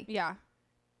 Really? Yeah.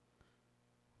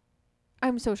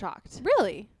 I'm so shocked.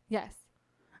 Really? Yes.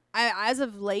 As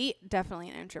of late, definitely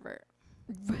an introvert.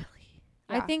 Really?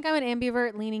 Yeah. I think I'm an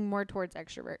ambivert leaning more towards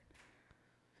extrovert.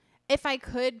 If I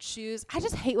could choose, I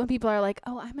just hate when people are like,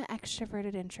 oh, I'm an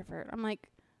extroverted introvert. I'm like,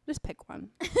 just pick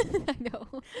one. I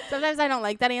know. Sometimes I don't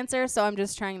like that answer, so I'm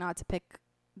just trying not to pick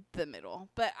the middle.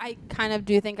 But I kind of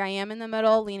do think I am in the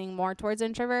middle, leaning more towards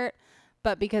introvert.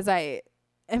 But because I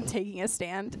am taking a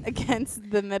stand against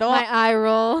the middle, My eye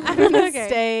roll. I'm going to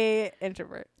stay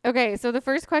introvert. Okay, so the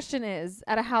first question is,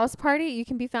 at a house party, you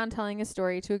can be found telling a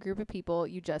story to a group of people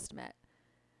you just met.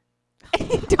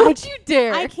 Don't you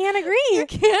dare. I can't agree. You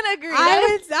can't agree.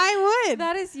 I would.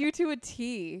 That is you to a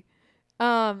T.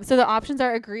 So the options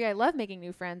are agree, I love making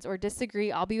new friends, or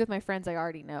disagree, I'll be with my friends I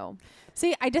already know.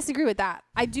 See, I disagree with that.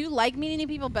 I do like meeting new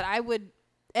people, but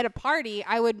at a party,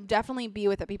 I would definitely be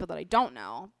with the people that I don't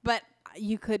know. But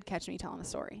you could catch me telling a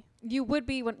story. You would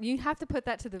be when you have to put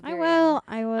that to the very I will. end.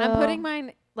 I will. I'm putting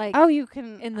mine you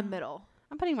can in the middle.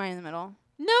 I'm putting mine in the middle.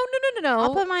 No.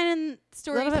 I'll put mine in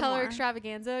storyteller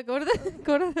extravaganza. Go to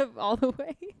the all the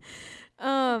way.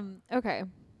 Okay.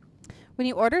 When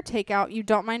you order takeout, you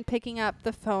don't mind picking up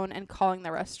the phone and calling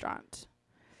the restaurant.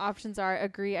 Options are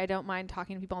agree, I don't mind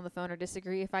talking to people on the phone, or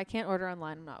disagree, if I can't order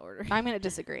online, I'm not ordering. I'm going to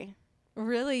disagree.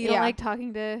 Really? You don't like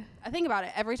talking to... I think about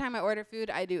it. Every time I order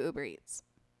food, I do Uber Eats.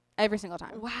 Every single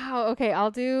time. Wow. Okay, I'll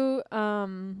do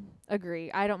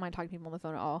agree. I don't mind talking to people on the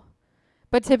phone at all.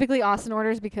 But typically Austin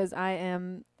orders because I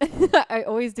am... I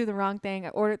always do the wrong thing. I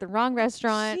order at the wrong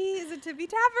restaurant. She is a tippy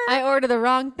tapper. I order the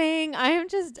wrong thing.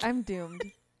 I'm doomed.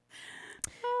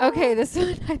 Okay, this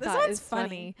one I thought is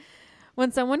funny.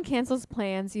 When someone cancels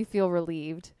plans, you feel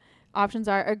relieved. Options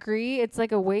are agree, it's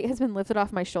like a weight has been lifted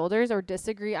off my shoulders, or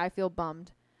disagree, I feel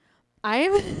bummed.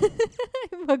 I'm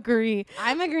agree.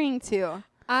 I'm agreeing too.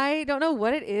 I don't know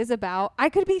what it is about. I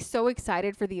could be so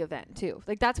excited for the event too.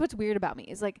 Like that's what's weird about me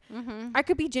is like I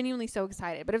could be genuinely so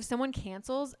excited, but if someone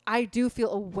cancels, I do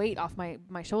feel a weight off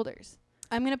my shoulders.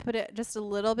 I'm gonna put it just a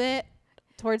little bit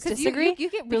towards disagree. You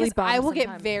get really bummed. I will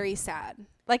sometimes. get very sad.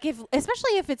 Like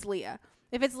especially if it's Leah.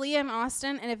 If it's Leah and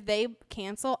Austin, and if they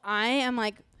cancel, I am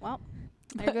like, well,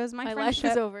 there goes my friendship.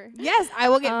 life is over. Yes, I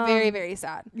will get very, very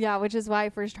sad. Yeah, which is why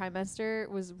first trimester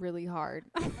was really hard.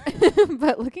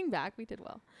 But looking back, we did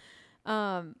well.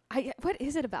 What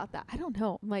is it about that? I don't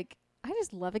know. Like, I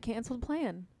just love a canceled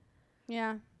plan.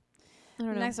 Yeah. I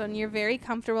don't know. Next one. You're very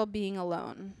comfortable being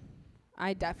alone.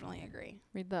 I definitely agree.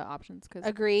 Read the options.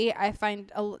 Agree. I find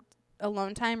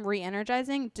alone time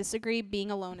re-energizing. Disagree.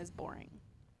 Being alone is boring.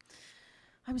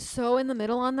 I'm so in the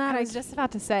middle on that. I was just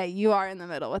about to say, you are in the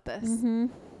middle with this. Mm-hmm.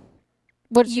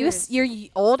 What's your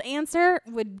old answer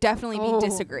would definitely be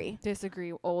disagree.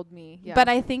 Disagree, old me. Yeah. But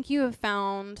I think you have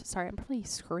found. Sorry, I'm probably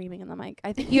screaming in the mic.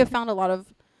 I think you have found a lot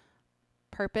of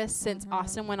purpose since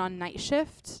Austin went on night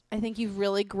shift. I think you've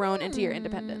really grown into your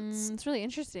independence. It's really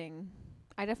interesting.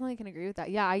 I definitely can agree with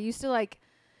that. Yeah, I used to like.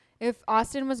 If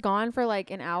Austin was gone for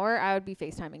like an hour, I would be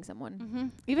FaceTiming someone. Mm-hmm.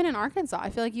 Even in Arkansas, I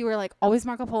feel like you were like always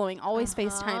Marco Poloing, always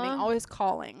FaceTiming, always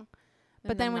calling.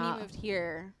 But then when you moved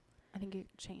here, I think it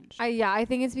changed. I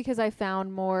think it's because I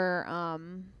found more,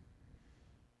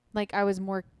 like I was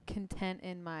more content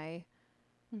in my,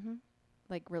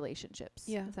 like relationships.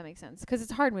 Yeah. If that makes sense. 'Cause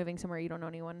it's hard moving somewhere you don't know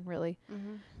anyone really.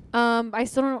 Mm-hmm. I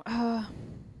still don't,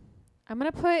 I'm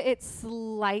going to put it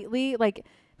slightly like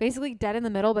basically dead in the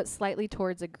middle, but slightly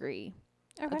towards agree.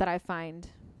 Okay. That I find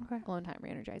alone time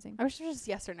re-energizing. I wish it was just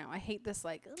yes or no. I hate this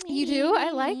like. You do? I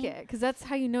like it. 'Cause that's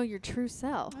how you know your true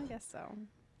self. I guess so.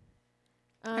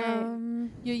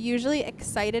 You're usually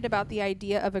excited about the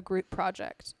idea of a group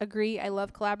project. Agree, I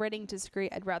love collaborating. Disagree,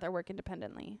 I'd rather work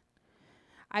independently.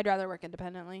 I'd rather work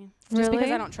independently. Just because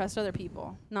I don't trust other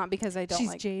people. Not because I don't She's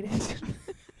like jaded.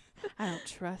 I don't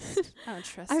trust.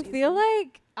 I feel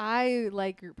like I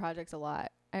like group projects a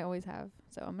lot. I always have.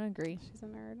 So I'm going to agree. She's a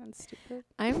nerd and stupid.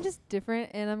 I'm just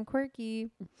different and I'm quirky.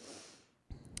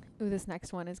 Ooh, this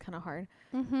next one is kind of hard.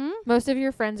 Most of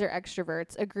your friends are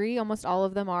extroverts. Agree, almost all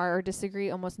of them are, or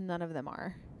disagree, almost none of them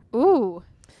are. Ooh.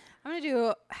 I'm going to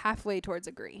do halfway towards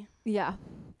agree. Yeah.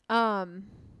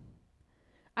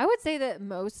 I would say that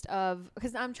most of,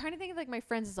 because I'm trying to think of like my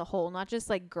friends as a whole, not just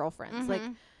like girlfriends. Like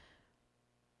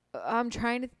I'm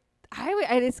trying to,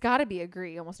 it's got to be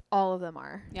agree. Almost all of them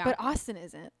are. Yeah. But Austin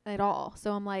isn't at all.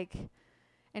 So I'm like,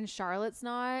 and Charlotte's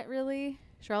not really.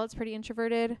 Charlotte's pretty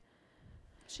introverted.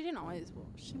 She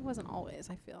wasn't always,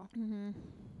 I feel. Mm-hmm.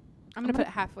 I'm going to put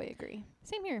halfway agree.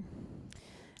 Same here.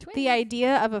 Twins. The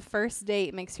idea of a first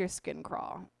date makes your skin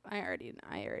crawl. I already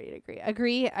agree.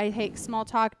 Agree, I hate small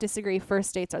talk. Disagree,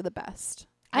 first dates are the best.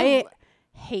 I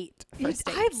hate first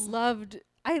dates.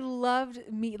 I loved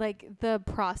the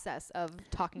process of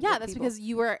talking to people. That's because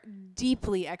you were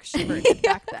deeply extroverted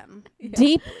back then. Yeah.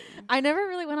 Deeply. I never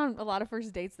really went on a lot of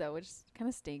first dates though, which kind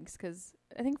of stinks because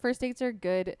I think first dates are a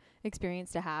good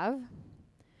experience to have.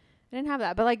 I didn't have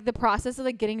that, but like the process of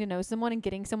like getting to know someone and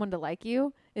getting someone to like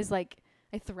you is like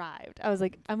I thrived. I was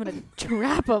like, I'm gonna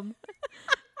trap them.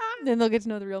 Then they'll get to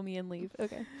know the real me and leave.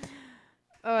 Okay.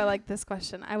 Oh, I like this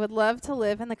question. I would love to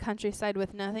live in the countryside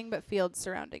with nothing but fields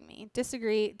surrounding me.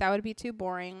 Disagree, that would be too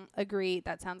boring. Agree,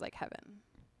 that sounds like heaven.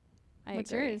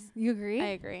 What's yours? You agree? I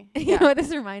agree. You know what this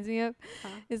reminds me of?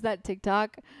 Is that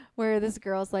TikTok where this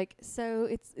girl's like, so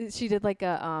she did like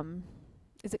a,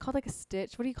 is it called like a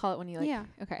stitch? What do you call it when you like? Yeah.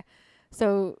 Okay.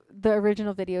 So the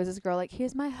original video is this girl like,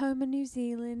 here's my home in New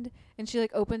Zealand. And she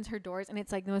like opens her doors and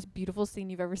it's like the most beautiful scene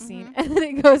you've ever seen. And then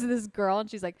it goes to this girl and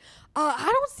she's like,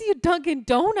 I don't see a Dunkin'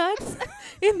 Donuts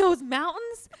in those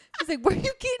mountains. She's like, where are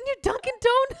you getting your Dunkin'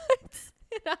 Donuts?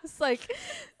 And I was like,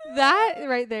 that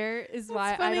right there is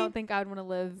why I don't think I would want to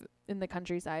live in the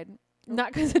countryside.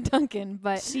 Not because of Dunkin',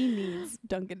 but she needs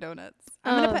Dunkin' Donuts.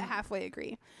 I'm going to put halfway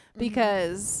agree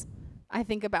because I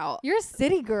think about... You're a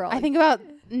city girl. I think about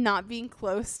not being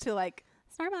close to like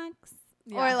Starbucks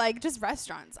or like just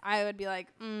restaurants. I would be like,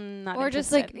 not or interested.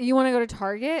 just like you want to go to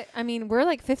Target. I mean, we're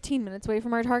like 15 minutes away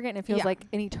from our Target and it feels like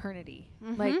an eternity.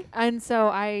 Like, and so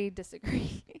I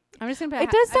disagree. I'm just going to put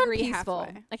it does sound peaceful.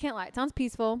 Halfway. I can't lie. It sounds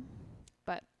peaceful,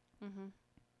 but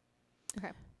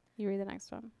okay. You read the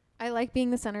next one. I like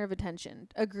being the center of attention.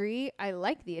 Agree, I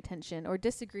like the attention, or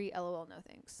disagree, LOL, no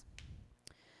thanks.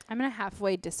 I'm going to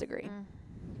halfway disagree.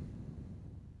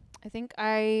 I think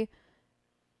I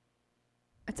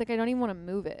it's like I don't even want to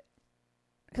move it.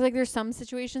 Because, like, there's some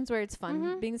situations where it's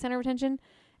fun being the center of attention,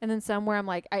 and then some where I'm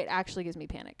like, it actually gives me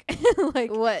panic. Like,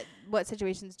 what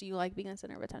situations do you like being the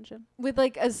center of attention? With,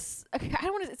 like, I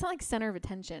don't want to, it's not like center of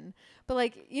attention, but,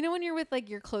 like, you know when you're with, like,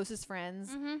 your closest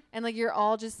friends, and, like, you're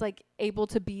all just, like, able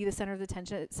to be the center of the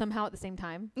attention somehow at the same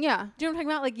time? Yeah. Do you know what I'm talking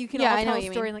about? Like, you can all tell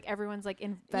a story, and, like, everyone's, like,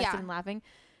 invested in laughing.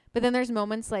 But then there's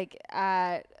moments, like,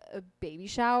 at a baby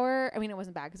shower. I mean, it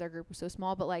wasn't bad because our group was so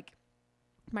small, but, like,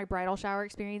 my bridal shower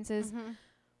experiences,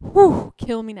 whew,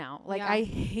 kill me now. Like, I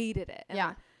hated it.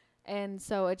 And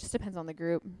so it just depends on the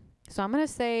group. So I'm going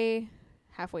to say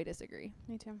halfway disagree.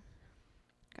 Me too.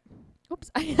 Okay. Oops.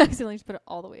 I accidentally just put it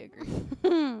all the way agree.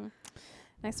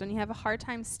 Next one. You have a hard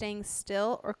time staying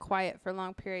still or quiet for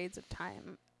long periods of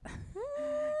time.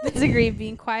 Disagree.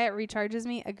 Being quiet recharges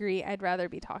me. Agree. I'd rather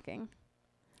be talking.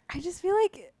 I just feel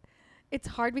like it's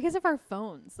hard because of our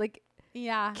phones. Like,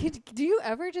 yeah. Do you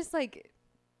ever just, like,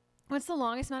 what's the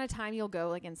longest amount of time you'll go,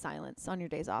 like, in silence on your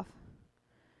days off?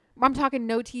 I'm talking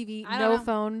no TV, no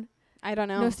phone. I don't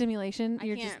know. No stimulation.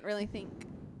 I can't really think.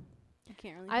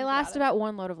 I last about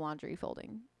one load of laundry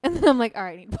folding. And then I'm like, all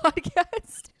right, I need a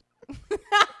podcast.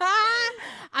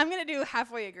 I'm going to do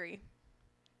halfway agree.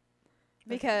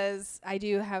 Because I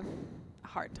do have a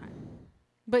hard time.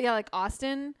 But yeah, like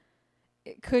Austin,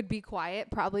 it could be quiet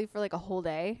probably for like a whole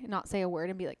day, not say a word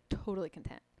and be like totally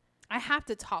content. I have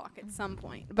to talk at some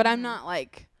point, but I'm not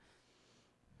like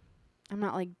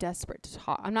desperate to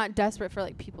talk. I'm not desperate for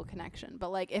like people connection,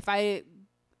 but like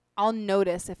I'll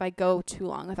notice if I go too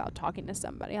long without talking to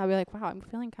somebody. I'll be like, wow, I'm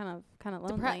feeling kind of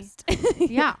lonely. Depressed.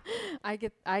 Yeah. I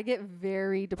get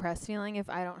very depressed feeling if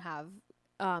I don't have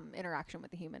interaction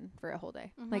with a human for a whole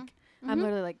day. Like I'm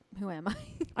literally like, who am I?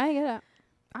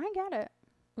 I get it.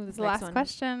 This the last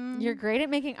question. You're great at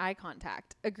making eye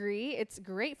contact. Agree. It's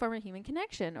great form of human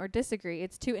connection. Or disagree.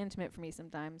 It's too intimate for me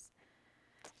sometimes.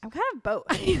 I'm kind of both.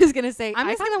 I was gonna say I'm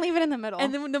just gonna leave it in the middle.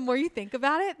 And then the more you think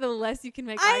about it, the less you can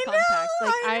make eye contact.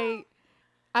 Like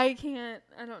I can't.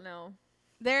 I don't know.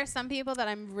 There are some people that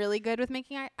I'm really good with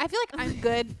making eye. I feel like I'm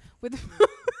good with.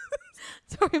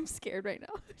 Sorry, I'm scared right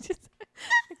now.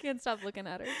 I can't stop looking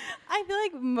at her. I feel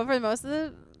like for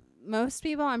most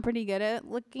people, I'm pretty good at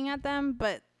looking at them,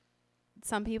 but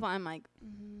some people I'm like.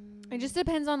 It just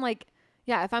depends on like.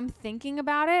 Yeah, if I'm thinking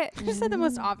about it. I just said the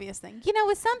most obvious thing. You know,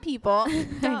 with some people. I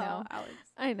know. Alex.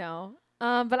 I know.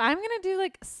 But I'm going to do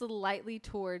like slightly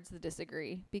towards the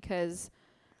disagree because.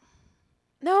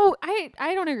 No, I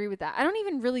don't agree with that. I don't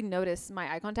even really notice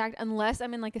my eye contact unless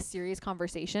I'm in like a serious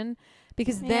conversation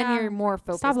because then you're more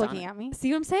focused on it. Stop looking at me.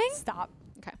 See what I'm saying? Stop.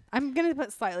 Okay. I'm going to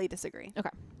put slightly disagree. Okay.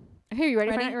 Here, you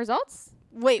ready to find out your results?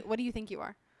 Wait, what do you think you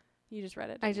are? You just read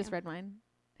it. I just read mine.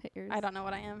 Hit yours. I don't know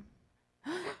what I am.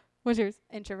 What's yours?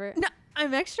 Introvert. No,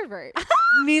 I'm extrovert.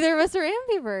 Neither of us are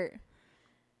ambivert.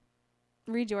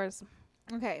 Read yours.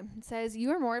 Okay. It says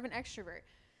you are more of an extrovert.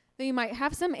 Though you might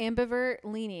have some ambivert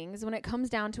leanings, when it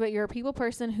comes down to it, you're a people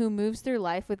person who moves through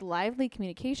life with lively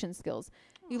communication skills.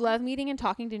 You love meeting and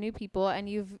talking to new people,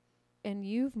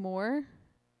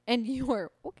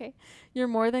 you're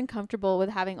more than comfortable with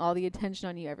having all the attention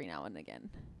on you every now and again.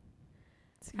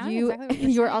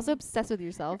 You're also obsessed with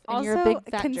yourself, and you're a big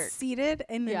fat jerk. Conceited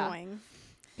and annoying.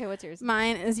 Okay, what's yours?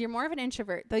 Mine is you're more of an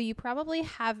introvert. Though you probably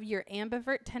have your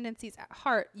ambivert tendencies at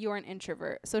heart, you're an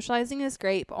introvert. Socializing is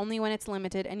great, but only when it's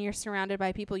limited and you're surrounded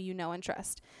by people you know and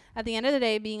trust. At the end of the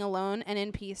day, being alone and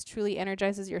in peace truly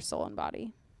energizes your soul and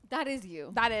body. That is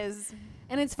you. That is.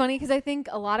 And it's funny because I think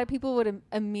a lot of people would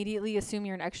immediately assume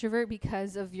you're an extrovert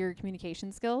because of your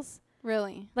communication skills.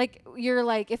 Really? Like, you're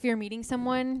like, if you're meeting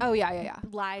someone. Oh, yeah.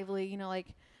 Lively, you know,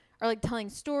 like, or like telling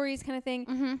stories kind of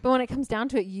thing. But when it comes down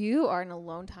to it, you are an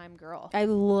alone time girl. I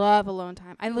love alone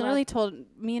time. I literally told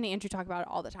me and Andrew talk about it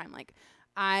all the time. Like,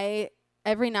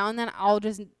 every now and then I'll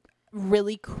just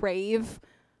really crave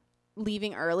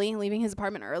leaving his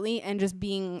apartment early and just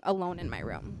being alone in my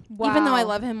room. Wow. Even though I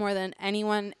love him more than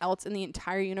anyone else in the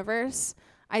entire universe,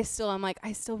 I still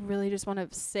really just want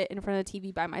to sit in front of the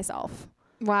TV by myself.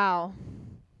 Wow.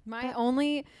 The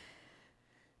only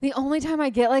time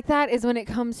I get like that is when it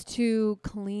comes to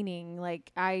cleaning.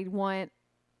 Like, I want,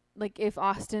 like, if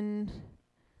Austin.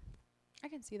 I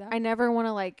can see that. I never want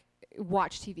to, like,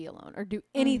 watch TV alone or do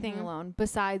anything alone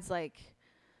besides, like,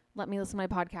 let me listen to my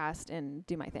podcast and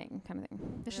do my thing kind of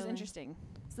thing. This is interesting.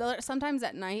 So sometimes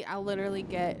at night, I'll literally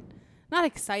get, not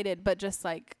excited, but just,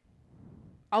 like,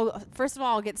 first of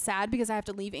all, I'll get sad because I have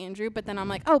to leave Andrew, but then I'm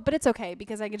like, oh, but it's okay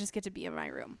because I just get to be in my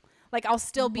room. Like, I'll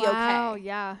still be okay. Oh,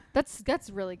 yeah. That's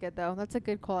really good, though. That's a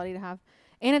good quality to have.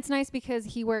 And it's nice because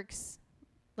he works,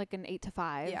 like, an 8 to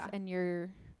 5, and you're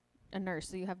a nurse,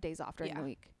 so you have days off during the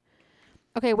week.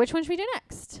 Okay, which one should we do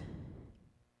next?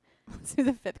 Let's do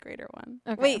the 5th grader one.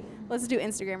 Okay. Wait, let's do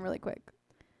Instagram really quick.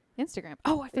 Instagram.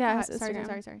 Oh, I forgot. Yeah, sorry.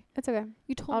 Instagram. It's okay.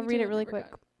 You told I'll me read to, it really never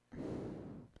quick. got it.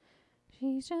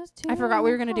 She's just I forgot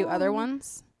we were going to do hard. other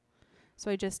ones. So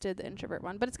I just did the introvert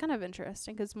one. But it's kind of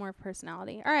interesting because it's more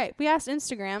personality. All right. We asked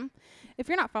Instagram. If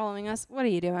you're not following us, what are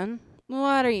you doing?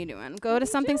 What are you doing? Go to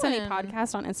Something Sunny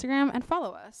Podcast on Instagram and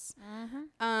follow us.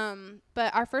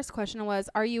 But our first question was,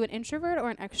 are you an introvert or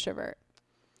an extrovert?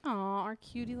 Aw, our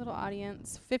cutie little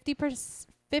audience. 57%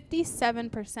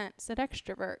 said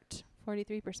extrovert.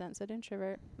 43% said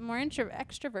introvert. More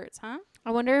extroverts, huh?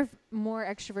 I wonder if more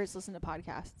extroverts listen to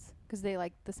podcasts because they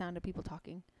like the sound of people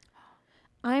talking.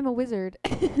 I'm a wizard.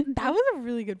 That was a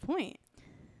really good point.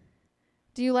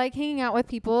 Do you like hanging out with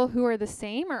people who are the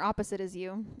same or opposite as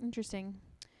you? Interesting.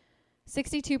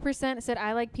 62% said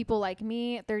I like people like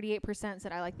me. 38%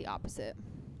 said I like the opposite.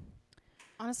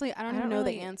 Honestly, I don't even know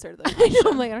the answer to the I question.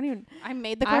 know, I'm like, I don't even. I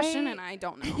made the question and I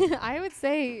don't know. I would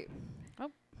say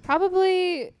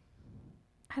probably,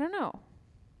 I don't know.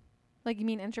 Like, you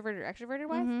mean introverted or extroverted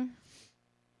wise? Mm-hmm.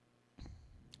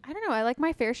 I don't know. I like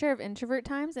my fair share of introvert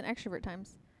times and extrovert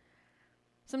times.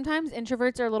 Sometimes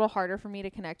introverts are a little harder for me to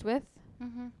connect with.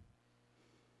 Mm-hmm.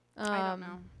 I don't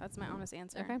know. That's my honest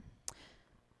answer. Okay.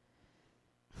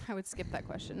 I would skip that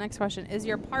question. Next question. Is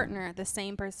your partner the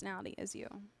same personality as you?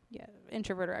 Yeah,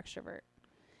 introvert or extrovert?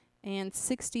 And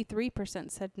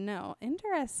 63% said no.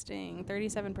 Interesting.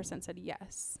 37% said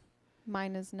yes.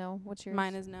 Mine is no. What's yours?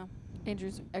 Mine is no.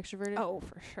 Andrew's extroverted. Oh,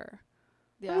 for sure.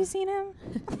 yeah. Have you seen him?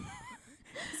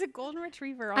 He's a golden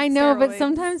retriever. On I know, but steroids.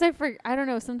 sometimes I don't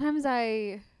know. Sometimes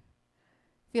I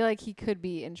feel like he could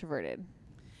be introverted.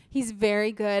 He's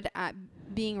very good at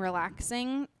being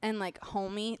relaxing and like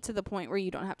homey to the point where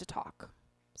you don't have to talk.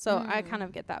 So I kind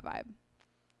of get that vibe.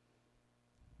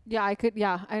 Yeah, I could.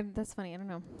 Yeah, that's funny. I don't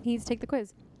know. He needs to take the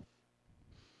quiz.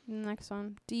 Next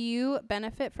one. Do you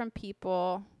benefit from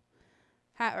people...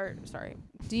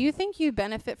 do you think you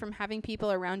benefit from having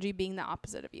people around you being the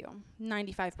opposite of you?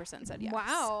 95% said yes.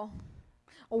 Wow.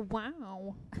 Oh,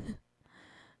 wow.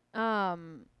 I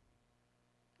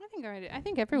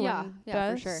think everyone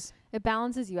does. For sure. It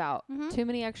balances you out. Mm-hmm. Too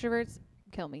many extroverts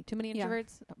kill me. Too many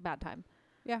introverts, bad time.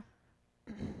 Yeah.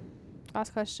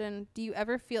 Last question. Do you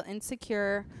ever feel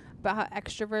insecure about how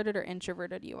extroverted or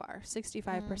introverted you are?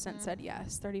 65% said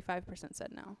yes. 35%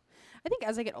 said no. I think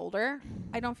as I get older,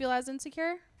 I don't feel as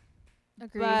insecure.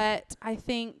 Agreed. But I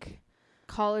think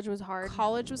college was hard.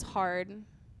 College was hard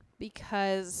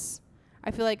because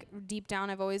I feel like deep down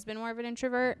I've always been more of an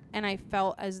introvert, and I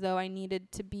felt as though I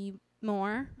needed to be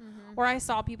more. Or I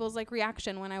saw people's like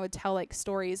reaction when I would tell like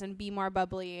stories and be more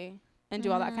bubbly and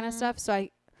do all that kind of stuff. So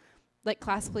I like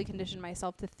classically conditioned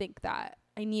myself to think that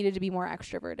I needed to be more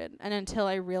extroverted. And until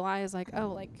I realized like, oh,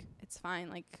 like it's fine.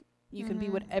 Like you can be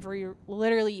whatever you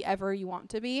literally ever you want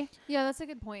to be. Yeah, that's a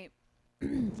good point.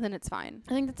 Then it's fine.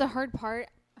 I think that's a hard part.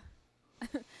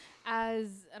 I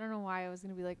don't know why I was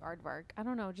going to be like aardvark. I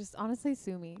don't know. Just honestly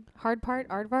sue me. Hard part,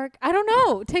 aardvark. I don't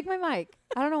know. Take my mic.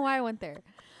 I don't know why I went there.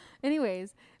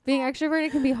 Anyways, being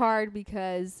extroverted can be hard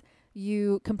because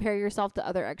you compare yourself to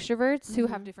other extroverts who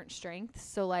have different strengths.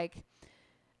 So like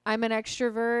I'm an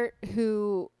extrovert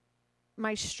who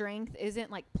my strength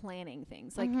isn't like planning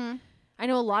things. Like I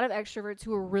know a lot of extroverts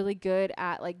who are really good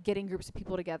at like getting groups of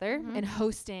people together and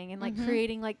hosting and like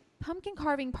creating like pumpkin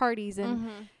carving parties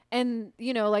and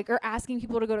you know, like, or asking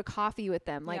people to go to coffee with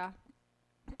them. Like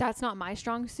that's not my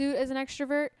strong suit as an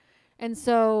extrovert. And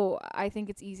so I think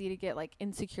it's easy to get like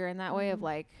insecure in that way of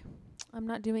like, I'm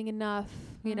not doing enough,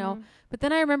 you know? But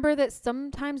then I remember that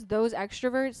sometimes those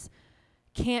extroverts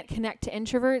can't connect to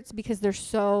introverts because they're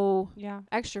so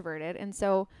extroverted. And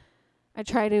so I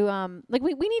try to, like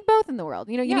we need both in the world.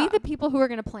 You know, you need the people who are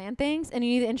going to plan things and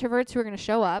you need the introverts who are going to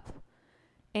show up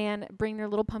and bring their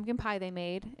little pumpkin pie they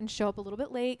made and show up a little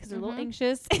bit late because they're a little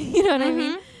anxious. You know what I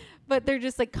mean? But they're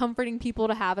just like comforting people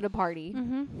to have at a party.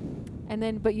 And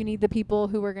then, but you need the people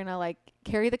who are going to like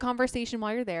carry the conversation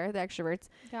while you're there, the extroverts.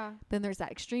 Yeah. Then there's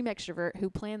that extreme extrovert who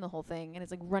planned the whole thing and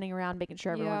is like running around making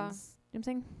sure everyone's, you know what I'm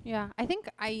saying? Yeah. I think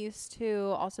I used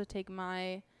to also take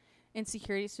my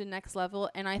insecurities to the next level,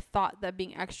 and I thought that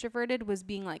being extroverted was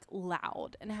being like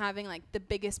loud and having like the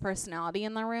biggest personality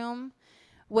in the room,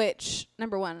 which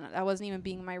number one, I wasn't even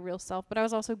being my real self, but I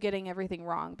was also getting everything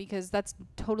wrong because that's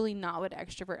totally not what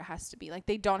extrovert has to be. Like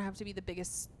they don't have to be the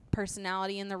biggest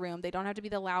personality in the room. They don't have to be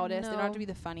the loudest. They don't have to be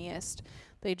the funniest.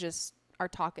 They just are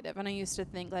talkative. And I used to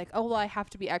think like, oh, well, I have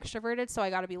to be extroverted, so I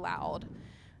got to be loud.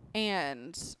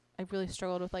 And I really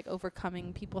struggled with like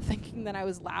overcoming people thinking that I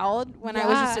was loud when I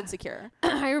was just insecure.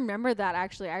 I remember that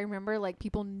actually. I remember like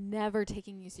people never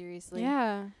taking you seriously.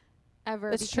 Yeah.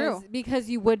 Ever. It's true. Because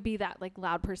you would be that like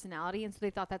loud personality, and so they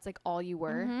thought that's like all you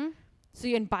were. Mm-hmm. So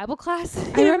in Bible class,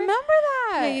 I remember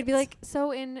that. Yeah, you'd be like,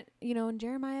 so in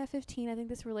Jeremiah 15, I think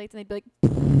this relates, and they'd be like,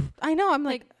 I know. I'm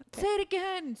like say it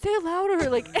again, say it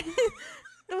louder, like.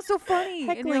 That was so funny.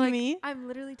 Heckling and you're like, me. I'm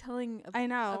literally telling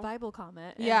a Bible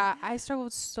comment. Yeah, I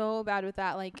struggled so bad with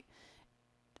that, like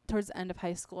towards the end of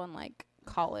high school and like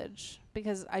college,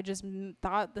 because I just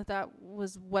thought that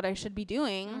was what I should be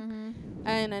doing. Mm-hmm.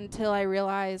 And until I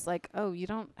realized, like, oh, you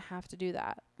don't have to do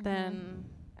that. Then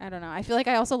I don't know. I feel like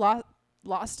I also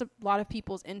lost a lot of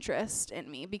people's interest in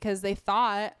me because they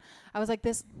thought I was like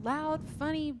this loud,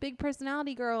 funny, big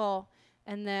personality girl,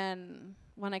 and then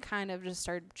when I kind of just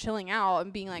started chilling out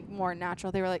and being like more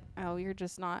natural, they were like, oh, you're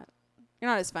not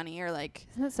as funny, or like,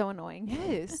 isn't that so annoying?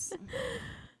 Yes.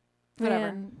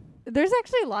 Whatever. Man, there's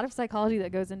actually a lot of psychology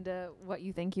that goes into what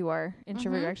you think you are,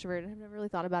 introvert, extrovert. I've never really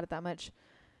thought about it that much,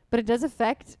 but it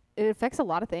affects a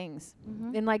lot of things.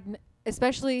 And like,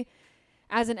 especially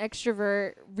as an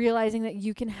extrovert, realizing that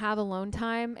you can have alone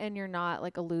time and you're not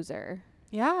like a loser.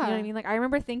 Yeah. You know what I mean? Like, I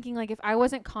remember thinking, like, if I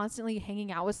wasn't constantly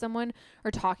hanging out with someone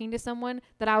or talking to someone,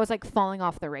 that I was, like, falling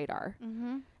off the radar.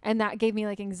 And that gave me,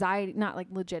 like, anxiety. Not, like,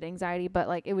 legit anxiety, but,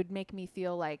 like, it would make me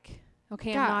feel like,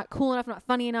 okay, I'm not cool enough, I'm not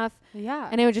funny enough. Yeah.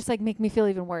 And it would just, like, make me feel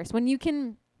even worse. When you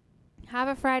can have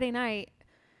a Friday night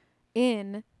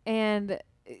and,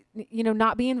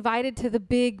 not be invited to the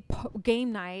big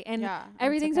game night and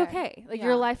everything's okay. Like,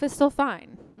 your life is still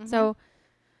fine. So,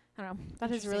 I don't know.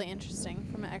 That is really interesting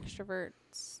from an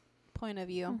extrovert's point of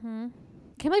view. Can't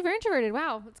believe you're introverted.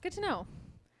 Wow. It's good to know.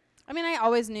 I mean, I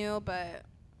always knew, but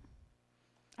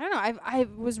I don't know. I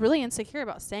was really insecure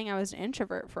about saying I was an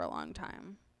introvert for a long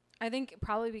time. I think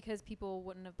probably because people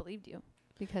wouldn't have believed you.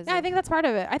 I think that's part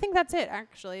of it. I think that's it,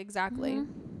 actually. Exactly.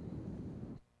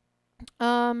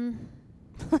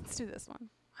 Let's do this one.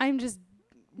 I'm just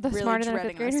really smarter than a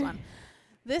dreading fifth grader? this one.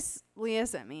 This Leah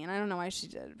sent me, and I don't know why she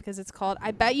did, because it's called I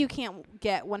Bet You Can't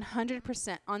Get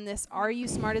 100% on This Are You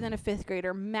Smarter Than a Fifth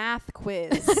Grader Math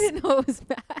Quiz. I didn't know it was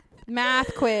math.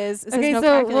 Math quiz. It Okay, no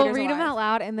so we'll read them out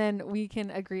loud, and then we can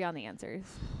agree on the answers.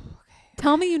 Okay.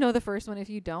 Tell me you know the first one. If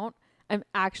you don't, I'm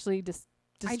actually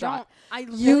distraught. I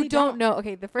really don't know.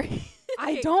 Okay, the first.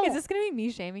 I don't. Is this going to be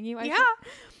me shaming you? Yeah.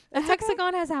 A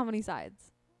hexagon has how many sides?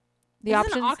 The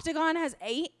options. An octagon has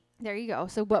 8. There you go.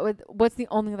 So what's the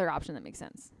only other option that makes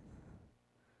sense?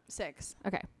 6.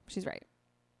 Okay, she's right.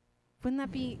 Wouldn't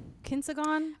that be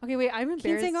Kinsagon? Okay, wait, I'm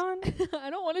embarrassed. Kinsagon? I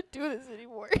don't want to do this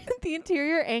anymore. The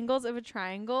interior angles of a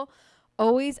triangle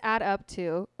always add up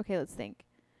to. Okay, let's think.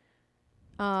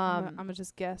 I'm gonna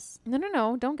just guess.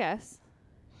 No, don't guess.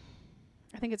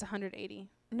 I think it's 180.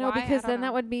 No, Why? because then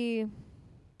that would be.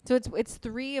 So it's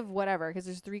 3 of whatever, because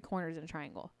there's 3 corners in a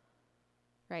triangle.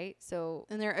 Right? So.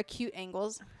 And they're acute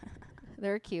angles.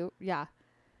 They're acute, yeah.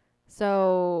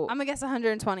 So. I'm gonna guess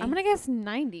 120. I'm gonna guess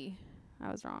 90. I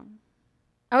was wrong.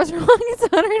 It's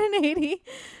 180.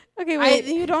 Okay, wait.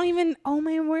 You don't even. Oh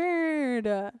my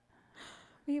word.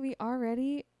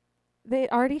 Wait, they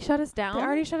already shut us down? They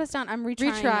already shut us down. I'm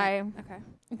retrying. Retry.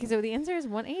 Okay, so the answer is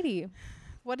 180.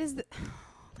 What is the...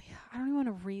 I don't even want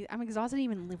to read. I'm exhausted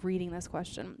even reading this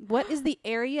question. What is the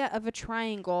area of a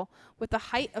triangle with a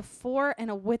height of 4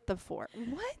 and a width of 4?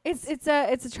 What? It's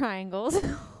a triangle. Width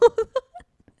of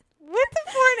 4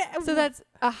 and... So that's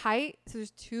a height. So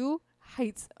there's 2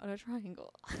 heights on a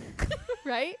triangle.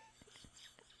 Right?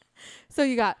 So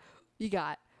you got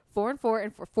 4 and 4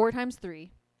 and 4 times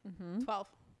 3. 12.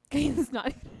 Okay, that's not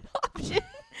even an option.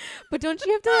 But don't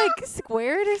you have to like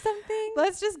square it or something?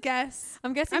 Let's just guess.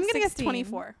 I'm guessing I'm going to 16. guess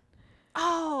 24.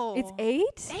 Oh. It's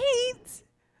 8? 8?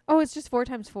 Oh, it's just 4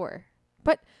 times 4.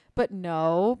 But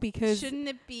no, because... Shouldn't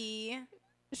it be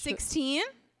 16?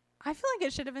 I feel like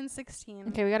it should have been 16.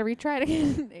 Okay, we got to retry it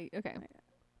again. 8. Okay.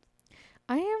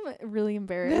 I am really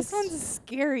embarrassed. This one's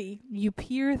scary. You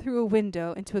peer through a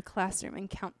window into a classroom and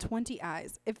count 20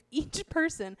 eyes. If each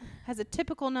person has a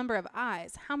typical number of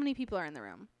eyes, how many people are in the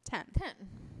room? 10. 10.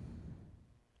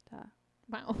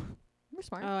 Wow. We're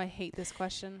smart. Oh, I hate this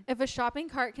question. If a shopping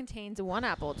cart contains 1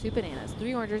 apple, 2 bananas,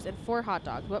 3 oranges, and 4 hot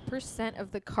dogs, what %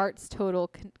 of the cart's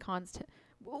total contents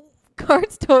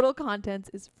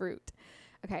is fruit?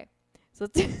 Okay. So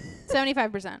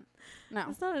 75%. No.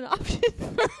 That's not an option.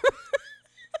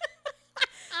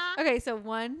 Okay, so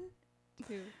 1,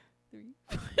 2, 3.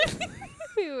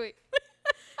 wait.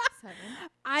 7.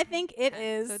 I think it 10.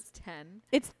 is. So it's 10.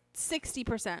 It's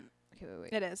 60%. Okay,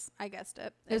 wait. It is. I guessed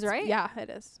it. Is right? Yeah, it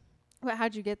is.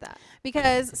 How'd you get that?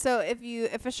 Because so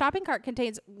if a shopping cart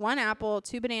contains 1 apple,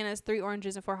 2 bananas, 3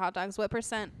 oranges, and 4 hot dogs, what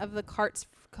 % of the cart's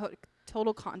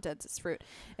total contents is fruit?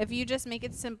 If you just make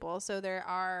it simple, so there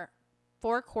are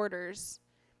 4 quarters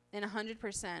in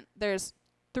 100%. There's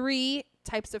 3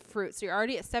 types of fruit, so you're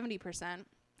already at 70%,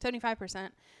 75%.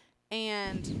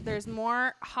 And there's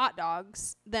more hot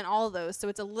dogs than all of those, so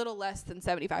it's a little less than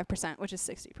 75%, which is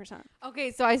 60%.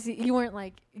 Okay, so I see you weren't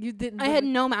like you didn't. I had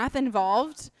no math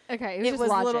involved. Okay, it was just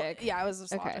logic. Yeah, it was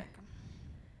just logic.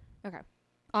 Okay.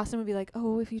 Austin would be like,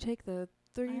 "Oh, if you take the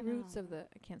 3 roots of the,"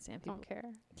 I can't stand people. Don't care.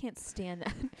 I can't stand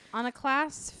that. On a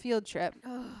class field trip.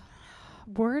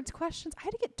 Words questions. I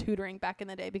had to get tutoring back in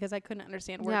the day because I couldn't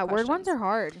understand word questions. Yeah, word ones are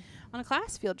hard. On a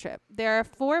class field trip, there are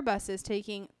 4 buses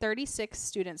taking 36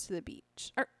 students to the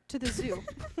beach or to the zoo.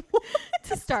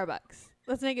 To Starbucks.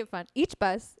 Let's make it fun. Each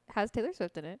bus has Taylor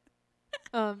Swift in it.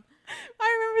 I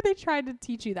remember they tried to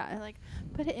teach you that. They're like,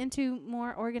 put it into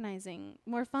more organizing,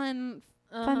 more fun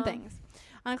things.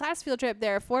 On a class field trip,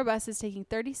 there are 4 buses taking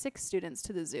 36 students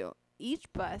to the zoo. Each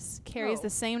bus carries the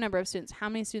same number of students. How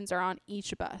many students are on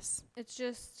each bus? It's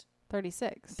just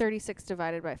 36. 36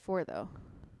 divided by 4, though.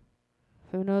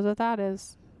 Who knows what that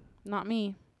is? Not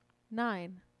me.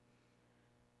 9.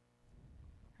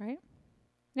 Right?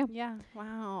 Yeah. Yeah.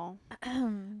 Wow.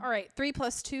 All right. 3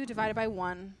 plus 2 divided by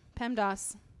 1.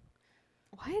 PEMDAS.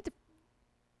 Why?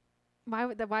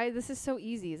 This is so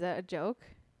easy. Is that a joke?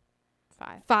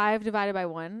 5. 5 divided by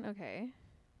 1. Okay.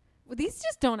 Well, these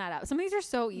just don't add up. Some of these are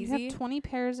so easy. You have 20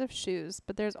 pairs of shoes,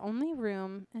 but there's only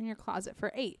room in your closet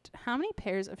for 8. How many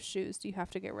pairs of shoes do you have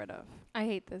to get rid of? I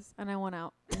hate this, and I want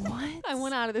out. What? I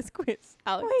want out of this quiz.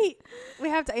 Alex. Wait. We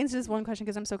have to answer this one question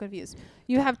because I'm so confused.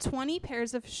 You have 20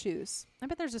 pairs of shoes. I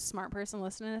bet there's a smart person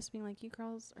listening to this being like, you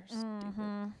girls are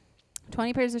stupid.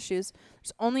 20 pairs of shoes.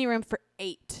 There's only room for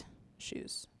 8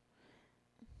 shoes.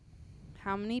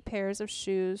 How many pairs of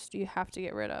shoes do you have to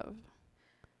get rid of?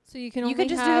 So you can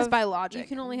just do this by logic. You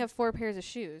can only have 4 pairs of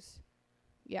shoes.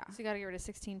 Yeah. So you got to get rid of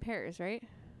 16 pairs, right?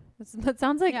 That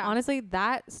sounds like, honestly,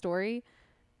 that story,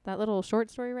 that little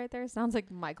short story right there sounds like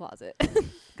my closet.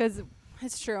 Because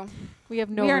it's true. We have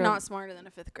no We are room. not smarter than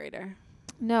a 5th grader.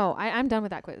 No, I'm done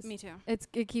with that quiz. Me too.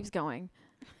 It keeps going.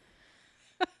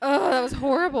 Oh, that was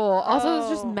horrible. Also, it's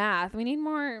just math. We need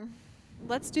more.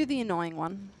 Let's do the annoying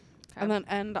one. Okay. And then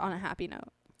end on a happy note.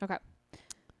 Okay.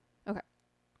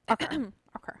 Okay.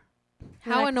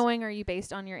 How annoying are you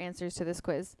based on your answers to this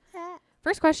quiz?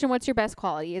 First question, what's your best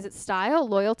quality? Is it style,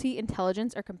 loyalty,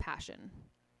 intelligence, or compassion?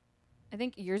 I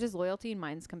think yours is loyalty and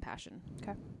mine's compassion.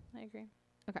 Okay. I agree.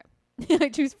 I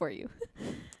choose for you.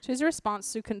 Choose a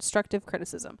response to constructive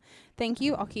criticism. Thank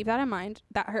you. I'll keep that in mind.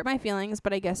 That hurt my feelings,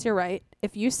 but I guess you're right.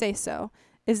 If you say so,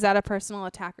 is that a personal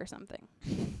attack or something?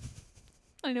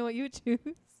 I know what you would choose.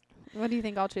 What do you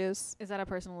think I'll choose? Is that a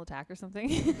personal attack or something?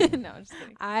 No, just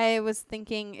kidding. I was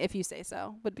thinking if you say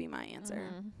so would be my answer.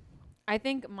 I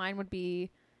think mine would be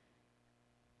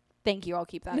thank you. I'll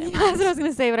keep that in mind. That's what I was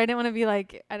going to say, but I didn't want to be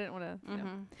like, I didn't want to. No.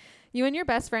 You and your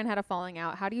best friend had a falling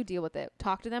out. How do you deal with it?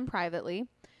 Talk to them privately,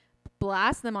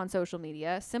 blast them on social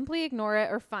media, simply ignore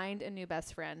it, or find a new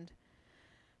best friend.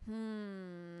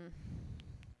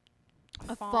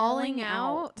 A falling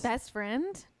out best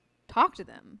friend? Talk to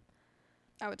them.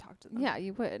 I would talk to them. Yeah,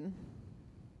 you would.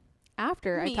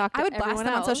 After I talk to I would blast everyone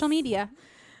them else on social media.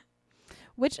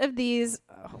 Which of these,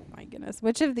 oh my goodness,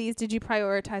 which of these did you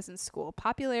prioritize in school?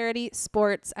 Popularity,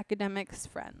 sports, academics,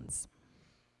 friends.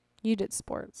 You did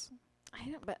sports. I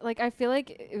don't, but like I feel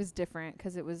like it was different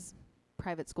because it was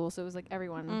private school, so it was like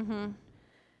everyone.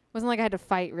 Wasn't like I had to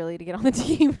fight really to get on the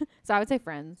team. So I would say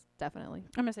friends, definitely.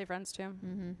 I'm gonna say friends too.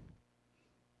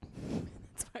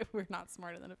 That's why we're not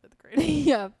smarter than a 5th grader.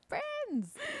 Yeah,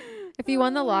 friends. If you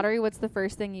won the lottery, what's the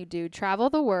first thing you do? Travel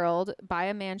the world, buy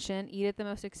a mansion, eat at the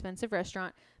most expensive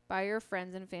restaurant, buy your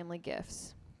friends and family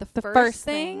gifts. The first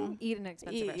thing, eat an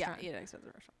expensive restaurant. Yeah, eat an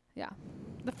expensive restaurant. Yeah.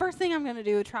 The first thing I'm gonna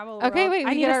do, travel the Okay, world. wait, I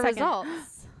we need get a our second.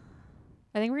 results.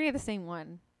 I think we're gonna get the same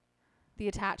one. The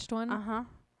attached one.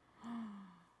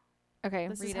 Okay,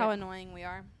 This is how annoying we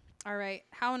are. All right.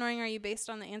 How annoying are you based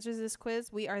on the answers to this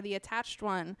quiz? We are the attached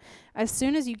one. As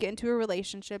soon as you get into a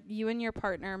relationship, you and your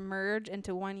partner merge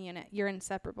into one unit. You're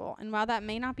inseparable. And while that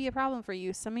may not be a problem for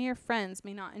you, some of your friends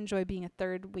may not enjoy being a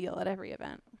third wheel at every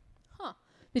event. Huh.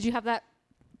 Did you have that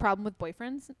problem with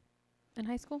boyfriends in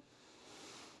high school?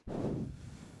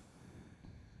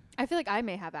 I feel like I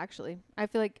may have, actually. I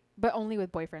feel like, but only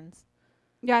with boyfriends.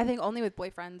 Yeah, I think only with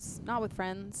boyfriends, not with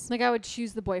friends. Like I would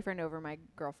choose the boyfriend over my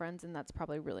girlfriends, and that's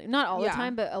probably really not all the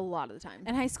time, but a lot of the time.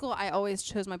 In high school, I always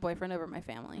chose my boyfriend over my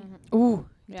family. Ooh,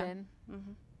 yeah. you did?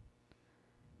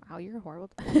 Wow, you're horrible.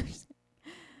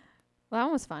 Well, that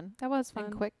one was fun. That was fun.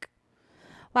 And quick.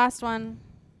 Last one.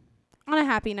 On a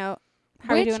happy note.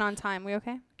 How are we doing on time? We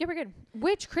okay? Yeah, we're good.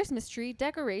 Which Christmas tree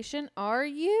decoration are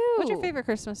you? What's your favorite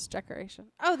Christmas decoration?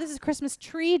 Oh, this is Christmas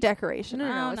tree decoration.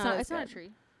 No, it's not a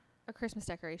tree. A Christmas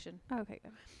decoration. Oh, okay,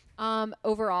 good.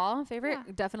 Overall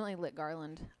favorite, definitely lit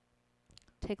garland.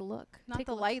 Take a look. Not Take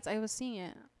the lights. I was seeing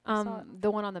it. The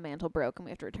one on the mantle broke and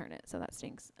we have to return it, so that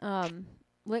stinks.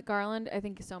 Lit garland, I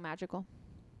think, is so magical.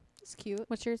 It's cute.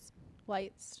 What's yours?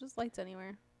 Lights. Just lights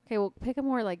anywhere. Okay, well, pick a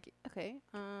more like. Okay.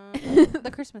 The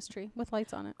Christmas tree with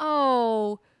lights on it.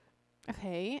 Oh.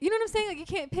 Okay. You know what I'm saying? Like, you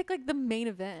can't pick like the main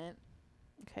event.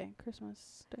 Okay,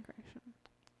 Christmas decoration.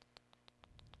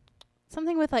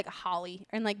 Something with like holly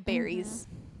and like berries.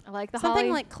 I like the Something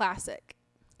holly. like classic.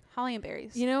 Holly and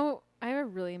berries. You know, I have a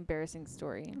really embarrassing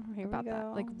story Here about we that.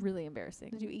 go. Like, really embarrassing.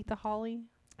 Did you eat the holly?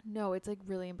 No, it's like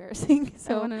really embarrassing. I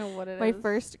So want to know what it is. my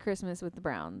first Christmas with the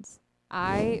Browns,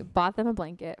 I bought them a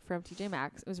blanket from TJ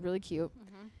Maxx. It was really cute.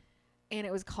 Mm-hmm. And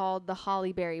it was called the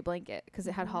Holly Berry blanket because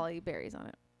it had Mhm. holly berries on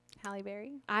it. Halle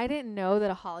Berry. I didn't know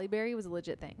that a holly berry was a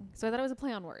legit thing. So I thought it was a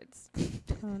play on words.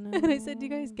 Oh no. And I said, "Do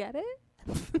you guys get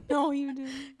it?" No, you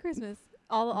didn't. Christmas.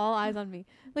 All eyes on me.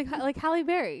 Like Halle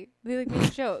Berry. They like made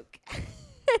a joke.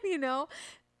 And you know,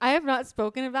 I have not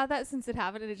spoken about that since it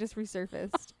happened and it just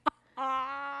resurfaced.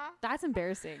 That's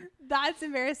embarrassing. That's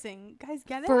embarrassing. Guys,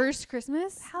 get it? First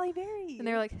Christmas? Halle Berry. And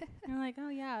they were like, and you're like, oh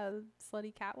yeah,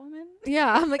 slutty Catwoman.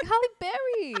 yeah. I'm like, Halle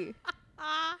Berry.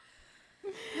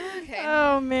 Okay.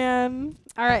 Oh man.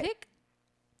 All right. Pick.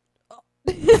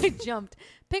 I jumped.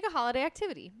 Pick a holiday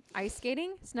activity: ice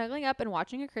skating, snuggling up and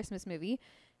watching a Christmas movie,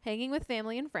 hanging with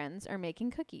family and friends, or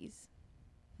making cookies.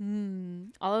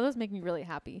 All of those make me really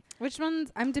happy. Which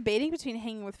ones? I'm debating between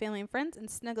hanging with family and friends and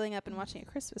snuggling up and watching a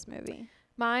Christmas movie.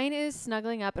 Mine is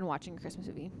snuggling up and watching a Christmas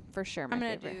movie for sure. I'm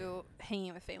gonna do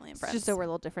hanging with family and friends. Just so we're a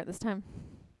little different this time.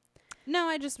 No,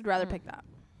 I just would rather pick that.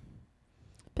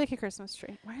 Pick a Christmas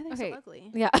tree. Why are they Okay. so ugly?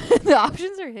 Yeah, the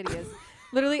options are hideous.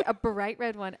 Literally a bright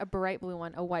red one, a bright blue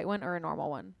one, a white one, or a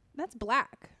normal one. That's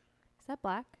black. Is that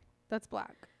black? That's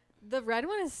black. The red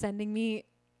one is sending me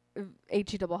HE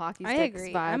double hockey I sticks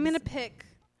agree. vibes. I'm gonna pick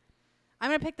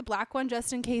the black one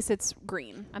just in case it's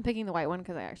green. I'm picking the white one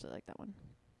because I actually like that one.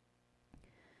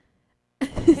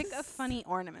 Pick a funny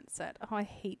ornament set. Oh, I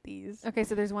hate these. Okay,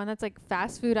 so there's one that's like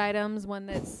fast food items. One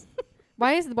that's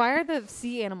why are the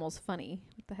sea animals funny?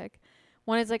 What the heck?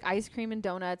 One is like ice cream and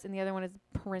donuts, and the other one is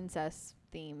princess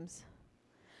themes.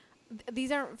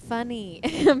 These aren't funny.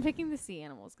 I'm picking the sea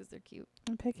animals because they're cute.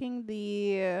 I'm picking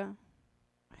the.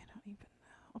 I don't even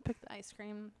know. I'll pick the ice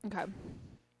cream. Okay.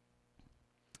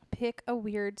 Pick a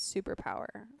weird superpower.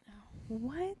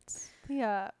 What?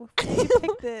 Leah, why did you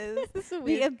pick this? This is so The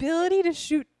weird. ability to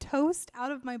shoot toast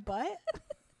out of my butt?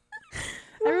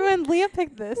 Everyone, Leah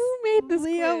picked this. Who made this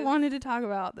Leah quiz? wanted to talk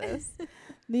about this.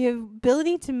 The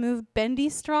ability to move bendy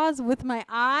straws with my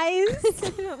eyes. I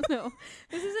don't know.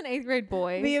 This is an 8th grade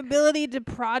boy. The ability to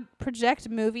project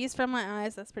movies from my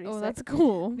eyes. That's pretty sick. that's